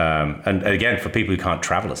 And again, for people who can't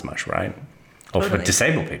travel as much, right? Or for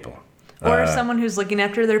disabled people. Or someone who's looking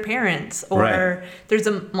after their parents, or there's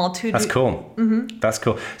a multitude. That's cool. Mm-hmm. That's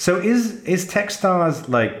cool. So is Techstars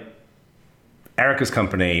like? Erica's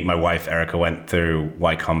company, my wife Erica, went through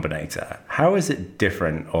Y Combinator. How is it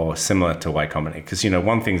different or similar to Y Combinator? Because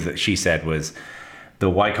one thing that she said was the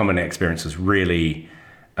Y Combinator experience was really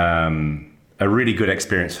a really good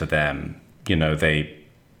experience for them. They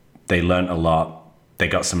learned a lot. They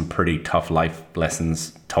got some pretty tough life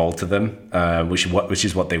lessons told to them, which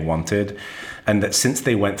is what they wanted, and that since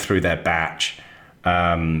they went through their batch.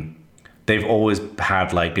 They've always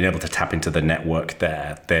had been able to tap into the network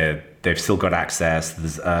there. They've still got access.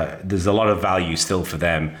 There's a lot of value still for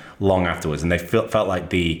them long afterwards, and they felt like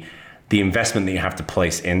the investment that you have to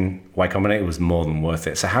place in Y Combinator was more than worth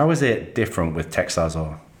it. So how is it different with Techstars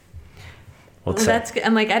that's good.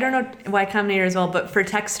 I'm I don't know Y Combinator as well, but for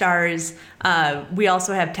Techstars, we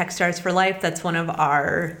also have Techstars for Life. That's one of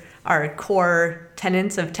our core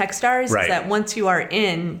tenets of Techstars. Is that once you are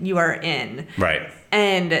in, you are in. Right.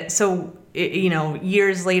 And so,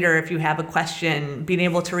 years later, if you have a question, being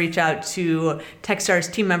able to reach out to Techstars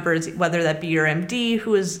team members, whether that be your MD,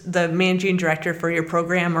 who is the managing director for your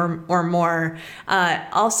program or more.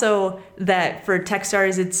 Also, that for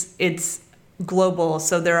Techstars, it's global.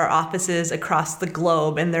 So there are offices across the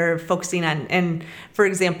globe, and they're focusing on, and for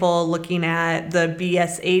example, looking at the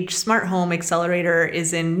BSH Smart Home Accelerator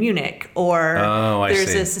is in Munich, or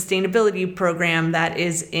there's a sustainability program that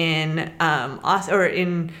is in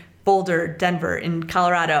in Boulder, Denver, in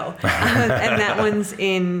Colorado, and that one's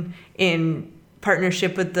in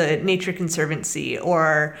partnership with the Nature Conservancy,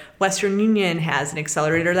 or Western Union has an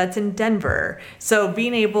accelerator that's in Denver. So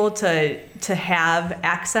being able to have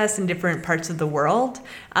access in different parts of the world,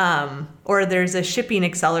 or there's a shipping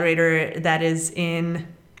accelerator that is in.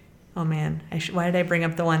 Oh man, why did I bring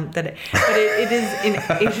up the one that? But it is in.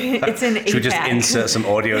 It's in APAC. Should we just insert some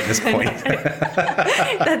audio at this point?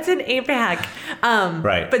 That's in APAC.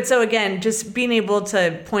 Right. But so again, just being able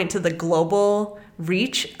to point to the global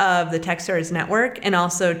reach of the Techstars network, and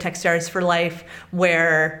also Techstars for Life,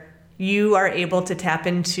 where you are able to tap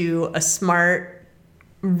into a smart,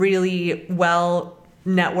 really well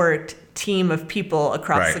networked team of people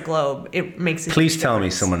across the globe. It makes a Please huge tell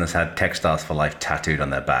difference. me someone has had Techstars for Life tattooed on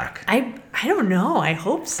their back. I don't know. I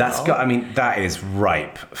hope so. That is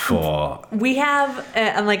ripe for. We have.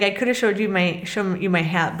 I could have shown you my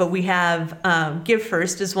hat, but we have Give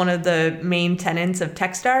First is one of the main tenets of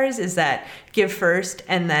Techstars. Is that give first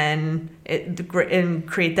and then and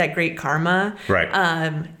create that great karma. Right.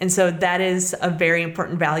 And so that is a very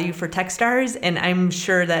important value for Techstars, and I'm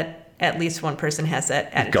sure that at least one person has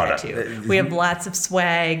that at a Got it. tattoo. We have lots of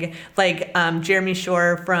swag. Like Jeremy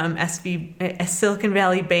Shore from Silicon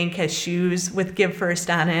Valley Bank has shoes with Give First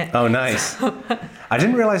on it. Oh, nice. I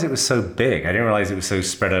didn't realize it was so big. I didn't realize it was so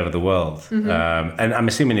spread over the world. And I'm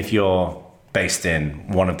assuming if you're based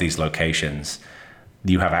in one of these locations,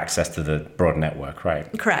 you have access to the broad network,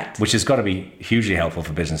 right? Correct. Which has got to be hugely helpful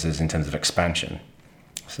for businesses in terms of expansion.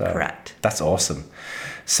 So correct. That's awesome.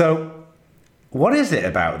 So what is it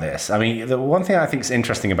about this? I mean, the one thing I think is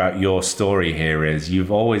interesting about your story here is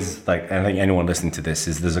you've always, like, I think anyone listening to this,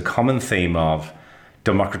 is there's a common theme of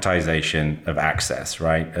democratization of access,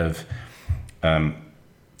 right?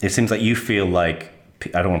 It seems like you feel like,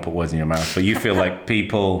 I don't want to put words in your mouth, but you feel like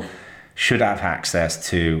people should have access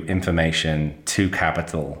to information, to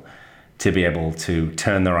capital, to be able to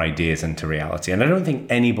turn their ideas into reality. And I don't think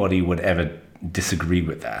anybody would ever disagree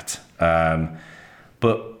with that.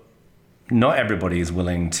 But not everybody is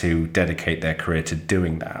willing to dedicate their career to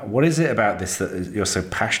doing that. What is it about this that you're so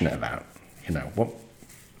passionate about? What?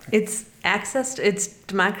 It's access. It's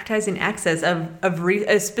democratizing access of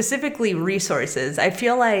specifically resources. I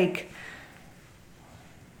feel like,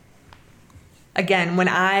 again, when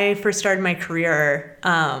I first started my career,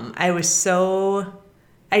 I was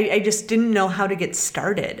I just didn't know how to get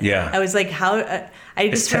started. Yeah. I was like, I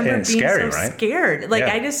just remember being scary, so right? scared. Like,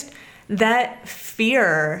 yeah. That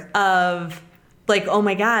fear of, like, oh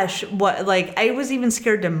my gosh, what, like, I was even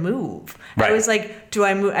scared to move. Right. I was like, do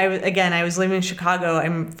I move? I was living in Chicago.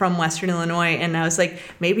 I'm from Western Illinois. And I was like,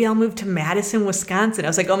 maybe I'll move to Madison, Wisconsin. I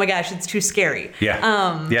was like, oh my gosh, it's too scary.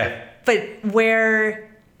 Yeah. But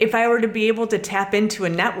if I were to be able to tap into a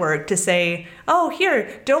network to say, oh,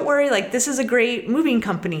 here, don't worry, like, this is a great moving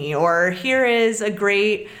company, or here is a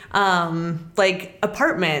great,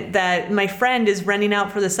 apartment that my friend is renting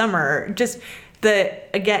out for the summer.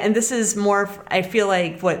 And this is more, I feel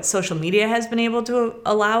like what social media has been able to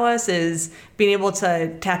allow us is being able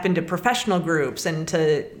to tap into professional groups and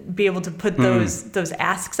to be able to put those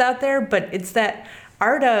asks out there. But it's that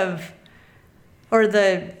art of, or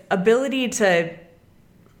the ability to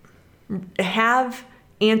have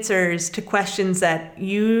answers to questions that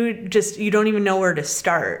you don't even know where to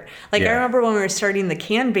start. Like, yeah. I remember when we were starting the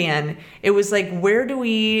Kanban, it was like, where do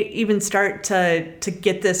we even start to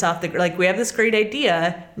get this off like, we have this great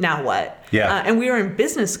idea, now what? Yeah. And we were in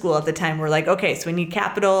business school at the time. We're like, okay, so we need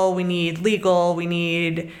capital, we need legal, we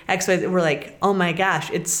need X, Y, Z. We're like, oh my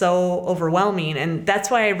gosh, it's so overwhelming. And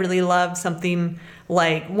that's why I really love something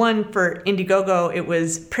like, one, for Indiegogo, it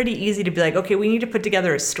was pretty easy to be like, okay, we need to put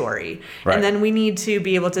together a story. Right. And then we need to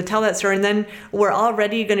be able to tell that story. And then we're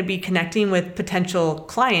already going to be connecting with potential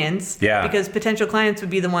clients. Yeah. Because potential clients would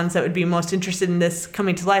be the ones that would be most interested in this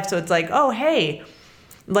coming to life. So it's like, oh, hey,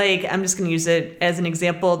 like, I'm just going to use it as an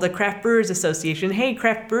example, the Craft Brewers Association. Hey,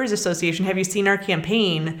 Craft Brewers Association, have you seen our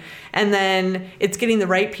campaign? And then it's getting the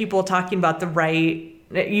right people talking about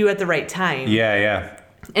you at the right time. Yeah.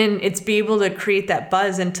 And it's be able to create that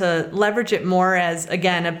buzz and to leverage it more as,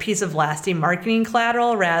 again, a piece of lasting marketing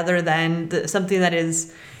collateral rather than something that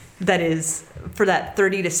is for that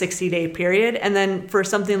 30 to 60 day period. And then for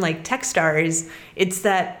something like Techstars, it's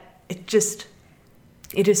that it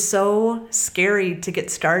is so scary to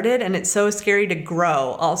get started, and it's so scary to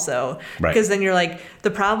grow also. Right. Because then you're like,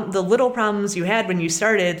 the little problems you had when you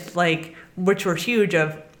started, like, which were huge,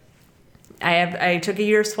 of I took a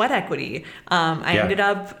year of sweat equity. I ended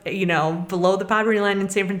up, below the poverty line in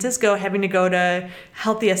San Francisco, having to go to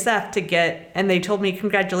Healthy SF and they told me,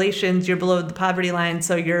 congratulations, you're below the poverty line,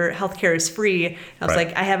 so your healthcare is free. And I was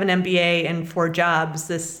like, I have an MBA and 4 jobs.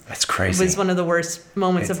 That's crazy. Was one of the worst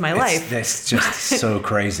moments of my life. It's just so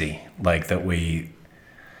crazy, like, that we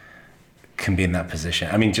can be in that position.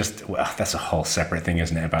 I mean, that's a whole separate thing,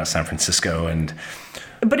 isn't it, about San Francisco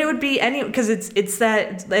But it would be because it's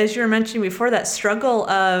that, as you were mentioning before, that struggle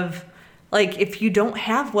of, like, if you don't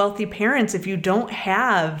have wealthy parents, if you don't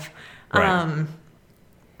have,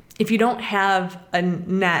 if you don't have a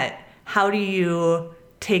net, how do you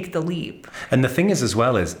take the leap? And the thing is, as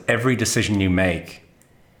well, is every decision you make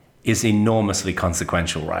is enormously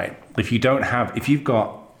consequential, right? If you've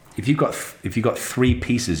got 3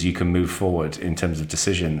 pieces you can move forward in terms of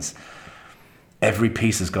decisions, every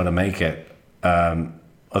piece has got to make it.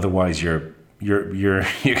 Otherwise, you're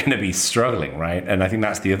going to be struggling, right? And I think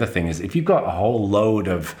that's the other thing, is if you've got a whole load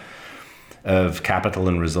of capital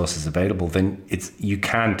and resources available, then you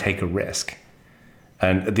can take a risk.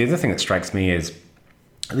 And the other thing that strikes me is,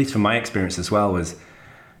 at least from my experience as well, was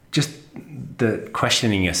just the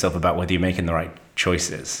questioning yourself about whether you're making the right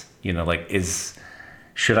choices. Like,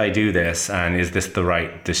 should I do this, and is this the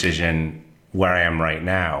right decision where I am right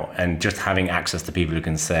now? And just having access to people who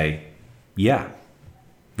can say, yeah.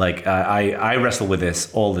 Like I wrestle with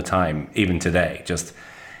this all the time, even today. Just,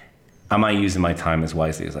 am I using my time as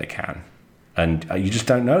wisely as I can? And you just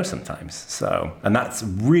don't know sometimes. So, and that's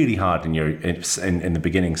really hard in in the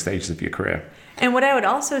beginning stages of your career. And what I would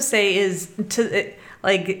also say is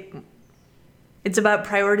it's about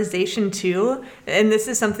prioritization too. And this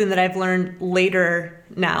is something that I've learned later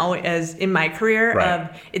now as in my career. Right.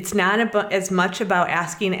 It's not as much about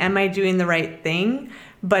asking, am I doing the right thing?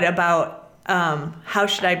 But about how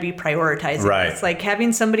should I be prioritizing Right. this? Like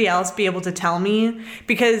having somebody else be able to tell me,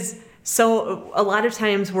 because so a lot of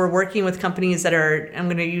times we're working with companies that are, I'm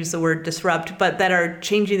going to use the word disrupt, but that are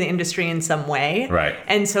changing the industry in some way. Right.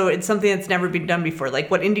 And so it's something that's never been done before. Like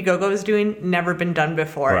what Indiegogo is doing, never been done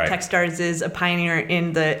before. Right. Techstars is a pioneer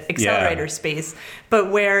in the accelerator space. But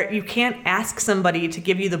where you can't ask somebody to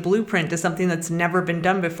give you the blueprint to something that's never been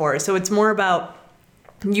done before. So it's more about,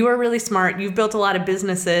 you are really smart. You've built a lot of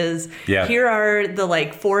businesses. Yeah. Here are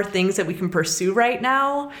the 4 things that we can pursue right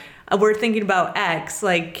now. We're thinking about X.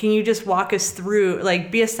 Like, can you just walk us through,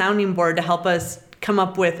 be a sounding board to help us come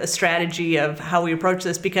up with a strategy of how we approach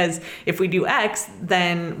this? Because if we do X,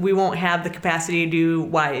 then we won't have the capacity to do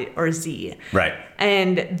Y or Z. Right.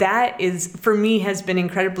 And that is, for me, has been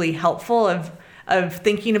incredibly helpful of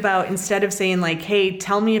thinking about, instead of saying hey,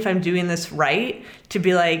 tell me if I'm doing this right, to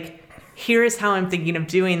be here is how I'm thinking of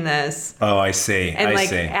doing this. Oh, I see. And I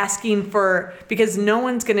see. asking for, because no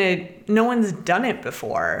one's done it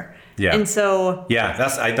before. Yeah. And so yeah,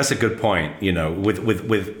 that's a good point.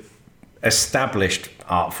 With established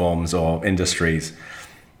art forms or industries,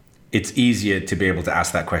 it's easier to be able to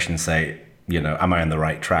ask that question and say, am I on the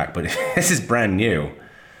right track? But if this is brand new,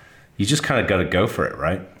 you just kind of got to go for it,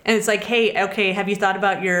 right? And it's hey, okay, have you thought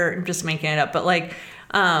about I'm just making it up, but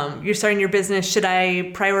you're starting your business. Should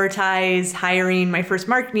I prioritize hiring my first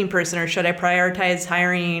marketing person, or should I prioritize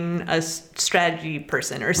hiring a strategy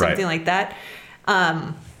person or something like that?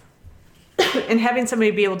 And having somebody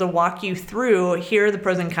be able to walk you through, here are the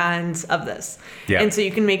pros and cons of this. Yeah. And so you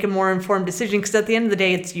can make a more informed decision, because at the end of the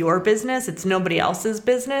day, it's your business. It's nobody else's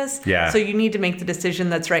business. Yeah. So you need to make the decision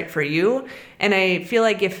that's right for you. And I feel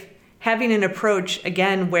like if having an approach,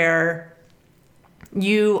 again, where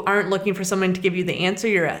you aren't looking for someone to give you the answer,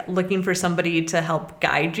 you're looking for somebody to help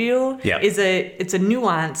guide you, it's a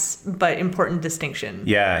nuance but important distinction.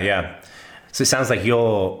 Yeah. So it sounds like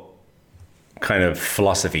your kind of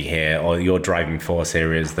philosophy here, or your driving force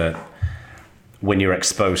here, is that when you're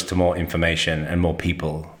exposed to more information and more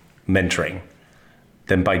people mentoring,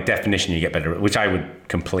 then by definition you get better, which I would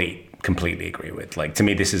completely agree with. To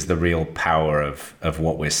me, this is the real power of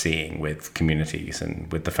what we're seeing with communities,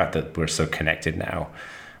 and with the fact that we're so connected now.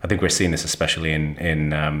 I think we're seeing this especially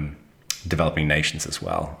in developing nations as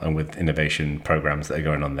well, and with innovation programs that are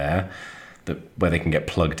going on there, where they can get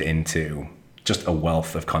plugged into just a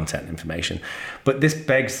wealth of content information. But this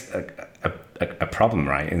begs a problem,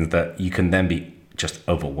 right? In that you can then be just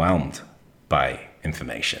overwhelmed by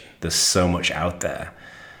information. There's so much out there.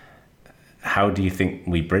 How do you think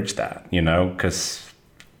we bridge that? Because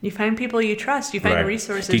you find people you trust. You find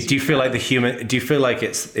resources. Do you feel like do you feel like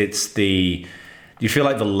do you feel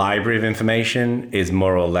like the library of information is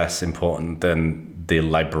more or less important than the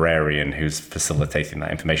librarian who's facilitating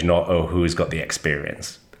that information, or who's got the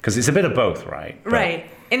experience? Because it's a bit of both, right? Right.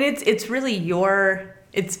 And it's really it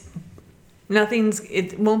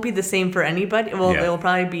won't be the same for anybody. Well, it will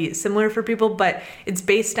probably be similar for people, but it's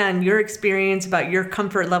based on your experience, about your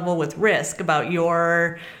comfort level with risk, about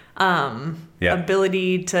your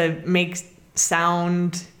ability to make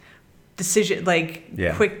sound decision,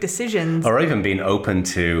 quick decisions. Or even being open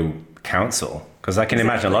to counsel. Because I can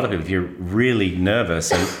imagine a lot of people, if you're really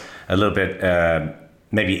nervous and a little bit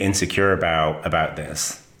maybe insecure about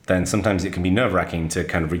this, then sometimes it can be nerve-wracking to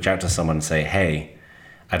kind of reach out to someone and say, hey,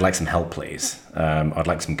 I'd like some help, please. I'd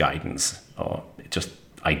like some guidance, or just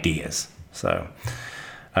ideas. So,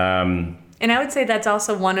 and I would say that's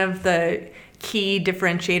also one of the key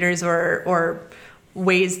differentiators or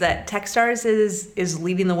ways that Techstars is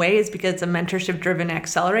leading the way, is because it's a mentorship-driven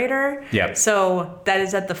accelerator. Yeah. So that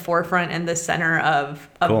is at the forefront and the center of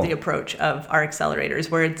Cool. the approach of our accelerators,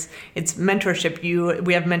 where it's mentorship.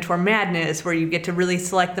 We have Mentor Madness, where you get to really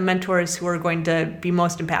select the mentors who are going to be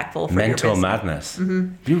most impactful for your Mentor business. Madness.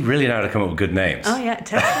 Mm-hmm. You really know how to come up with good names. Oh yeah,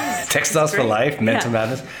 Techstars. Techstars for life, Mentor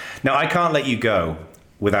Madness. Now, I can't let you go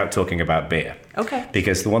without talking about beer. Okay.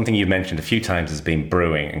 Because the one thing you've mentioned a few times has been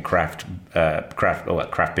brewing and craft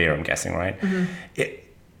beer, I'm guessing, right?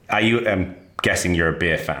 Mm-hmm. guessing you're a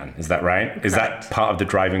beer fan. Is that right? Is that part of the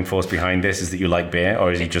driving force behind this, is that you like beer,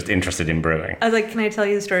 or is you just interested in brewing? I was like, can I tell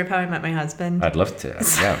you the story of how I met my husband? I'd love to,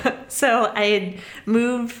 yeah. So I had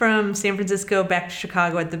moved from San Francisco back to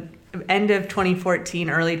Chicago at the end of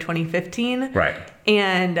 2014, early 2015. Right.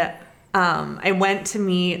 And I went to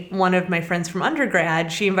meet one of my friends from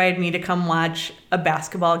undergrad. She invited me to come watch a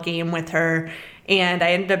basketball game with her. And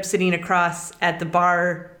I ended up sitting across at the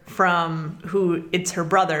bar from who it's her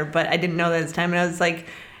brother, but I didn't know that at the time. And I was like,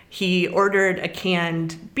 he ordered a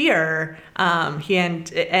canned beer. I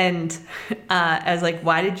was like,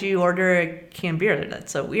 why did you order a canned beer?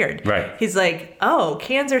 That's so weird. Right. He's like, oh,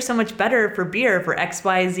 cans are so much better for beer for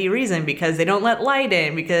XYZ reason, because they don't let light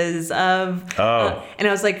in because of. And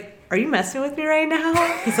I was like, are you messing with me right now?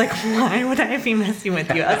 He's like, why would I be messing with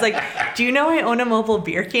you? I was like, do you know I own a mobile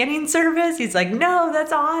beer canning service? He's like, no,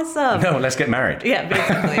 that's awesome. No, let's get married. Yeah,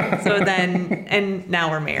 basically. So then, and now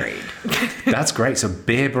we're married. That's great. So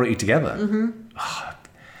beer brought you together. Mm-hmm. Oh.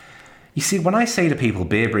 You see, when I say to people,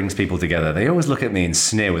 beer brings people together, they always look at me and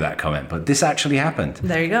sneer with that comment, but this actually happened.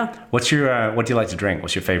 There you go. What do you like to drink?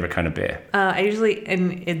 What's your favorite kind of beer?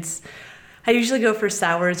 I usually go for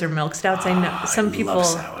sours or milk stouts. I know some people. Love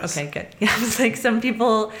sours. Okay, good. Yeah, it's like some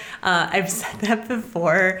people. I've said that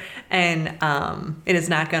before, and it has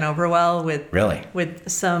not gone over well with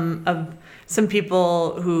some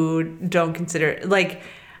people who don't consider, like,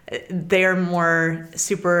 they're more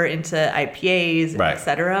super into IPAs, right,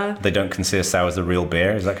 etc. They don't consider sours a real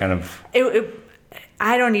beer. Is that kind of?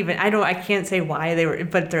 I can't say why they were,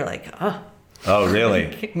 but they're like, oh. Oh,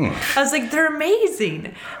 really? I was like, they're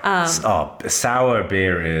amazing. Sour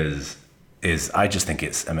beer is I just think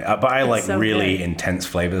it's, but I like so really good. Intense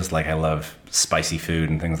flavors. Like I love spicy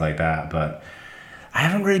food and things like that, but I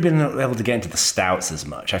haven't really been able to get into the stouts as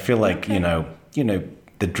much. I feel like, you know,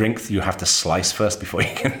 the drink you have to slice first before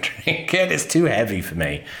you can drink it. It's too heavy for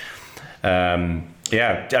me.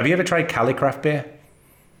 Yeah. Have you ever tried Cali Craft beer?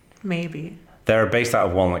 Maybe. They're based out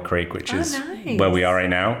of Walnut Creek, which is where we are right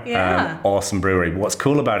now. Yeah. Awesome brewery. But what's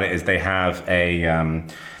cool about it is they have they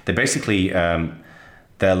basically,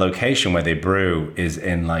 their location where they brew is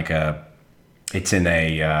in an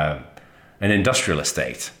industrial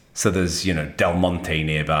estate. So there's, Del Monte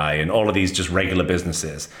nearby and all of these just regular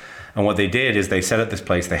businesses. And what they did is they set up this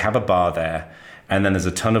place, they have a bar there, and then there's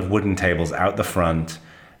a ton of wooden tables out the front,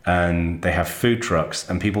 and they have food trucks,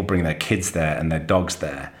 and people bring their kids there and their dogs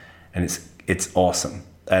there. And it's awesome.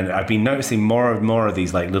 And I've been noticing more and more of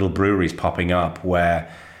these like little breweries popping up where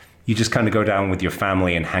you just kind of go down with your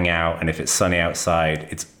family and hang out. And if it's sunny outside,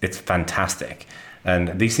 it's fantastic.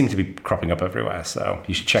 And these seem to be cropping up everywhere. So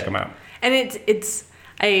you should check them out. And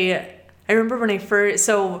I remember when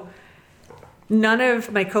so none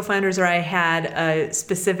of my co-founders or I had a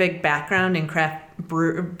specific background in craft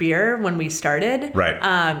beer when we started. Right.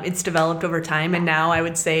 It's developed over time, and now I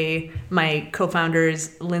would say my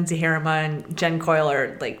co-founders, Lindsay Harima and Jen Coyle,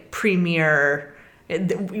 are like premier.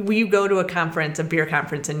 You go to a beer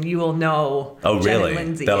conference, and you will know. Oh, Jen really? And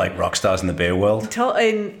Lindsay. They're like rock stars in the beer world.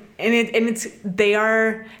 They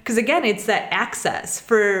are, because again, it's that access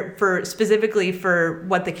for specifically for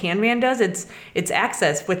what the can van does. It's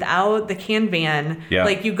access. Without the can van,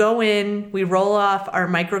 like you go in, we roll off our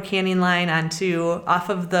micro canning line off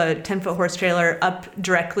of the 10-foot horse trailer up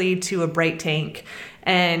directly to a bright tank,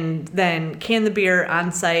 and then can the beer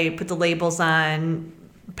on site, put the labels on,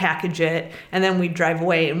 package it, and then we drive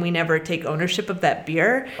away, and we never take ownership of that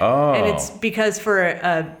beer. Oh. And it's because for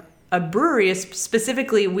a brewery,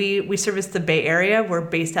 specifically, we service the Bay Area. We're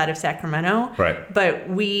based out of Sacramento. Right. But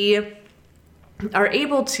we are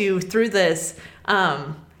able to, through this,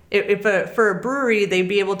 for a brewery, they'd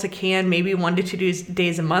be able to can maybe 1 to 2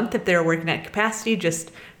 days a month if they're working at capacity, just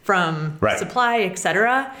from supply, et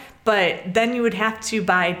cetera. But then you would have to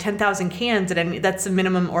buy 10,000 cans, and that's the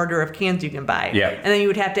minimum order of cans you can buy. Yeah. And then you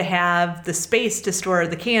would have to have the space to store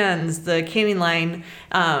the cans, the canning line,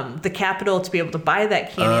 the capital to be able to buy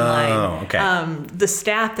that canning line. Okay. The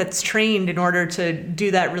staff that's trained in order to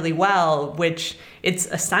do that really well, which it's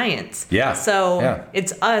a science. Yeah. So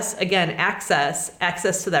it's us, again, access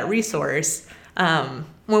to that resource. When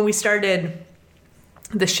we started,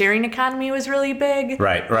 the sharing economy was really big.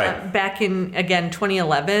 Right. Back in, again,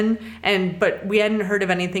 2011. But we hadn't heard of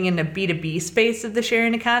anything in the B2B space of the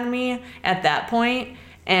sharing economy at that point.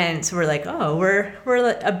 And so we're like, oh, we're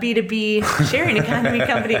a B2B sharing economy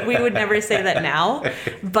company. We would never say that now.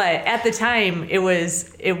 But at the time, it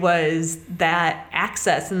was that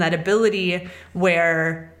access and that ability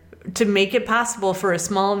where to make it possible for a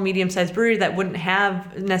small, medium-sized brewery that wouldn't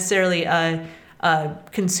have necessarily a a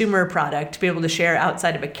consumer product to be able to share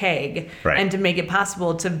outside of a keg, Right. and to make it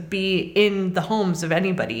possible to be in the homes of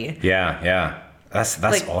anybody. Yeah. That's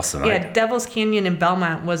awesome. Yeah, Devil's Canyon in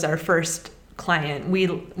Belmont was our first client.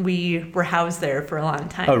 We were housed there for a long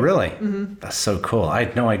time. Oh, really? Mm-hmm. That's so cool. I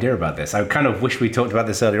had no idea about this. I kind of wish we talked about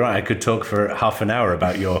this earlier on. I could talk for half an hour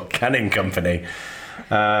about your canning company.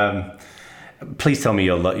 Please tell me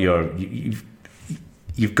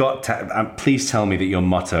you've got to, please tell me that your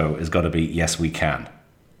motto has got to be, yes, we can.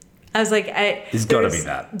 I was like, It's got to be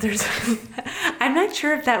that. I'm not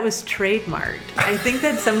sure if that was trademarked. I think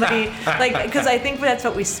that somebody, because I think that's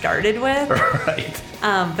what we started with. Right.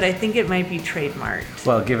 But I think it might be trademarked.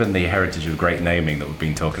 Well, given the heritage of great naming that we've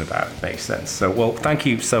been talking about, it makes sense. So, well, thank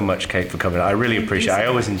you so much, Kate, for coming. I really appreciate it. I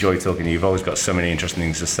always enjoy talking to you. You've always got so many interesting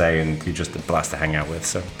things to say, and you're just a blast to hang out with.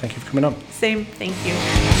 So thank you for coming on. Same. Thank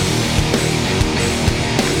you.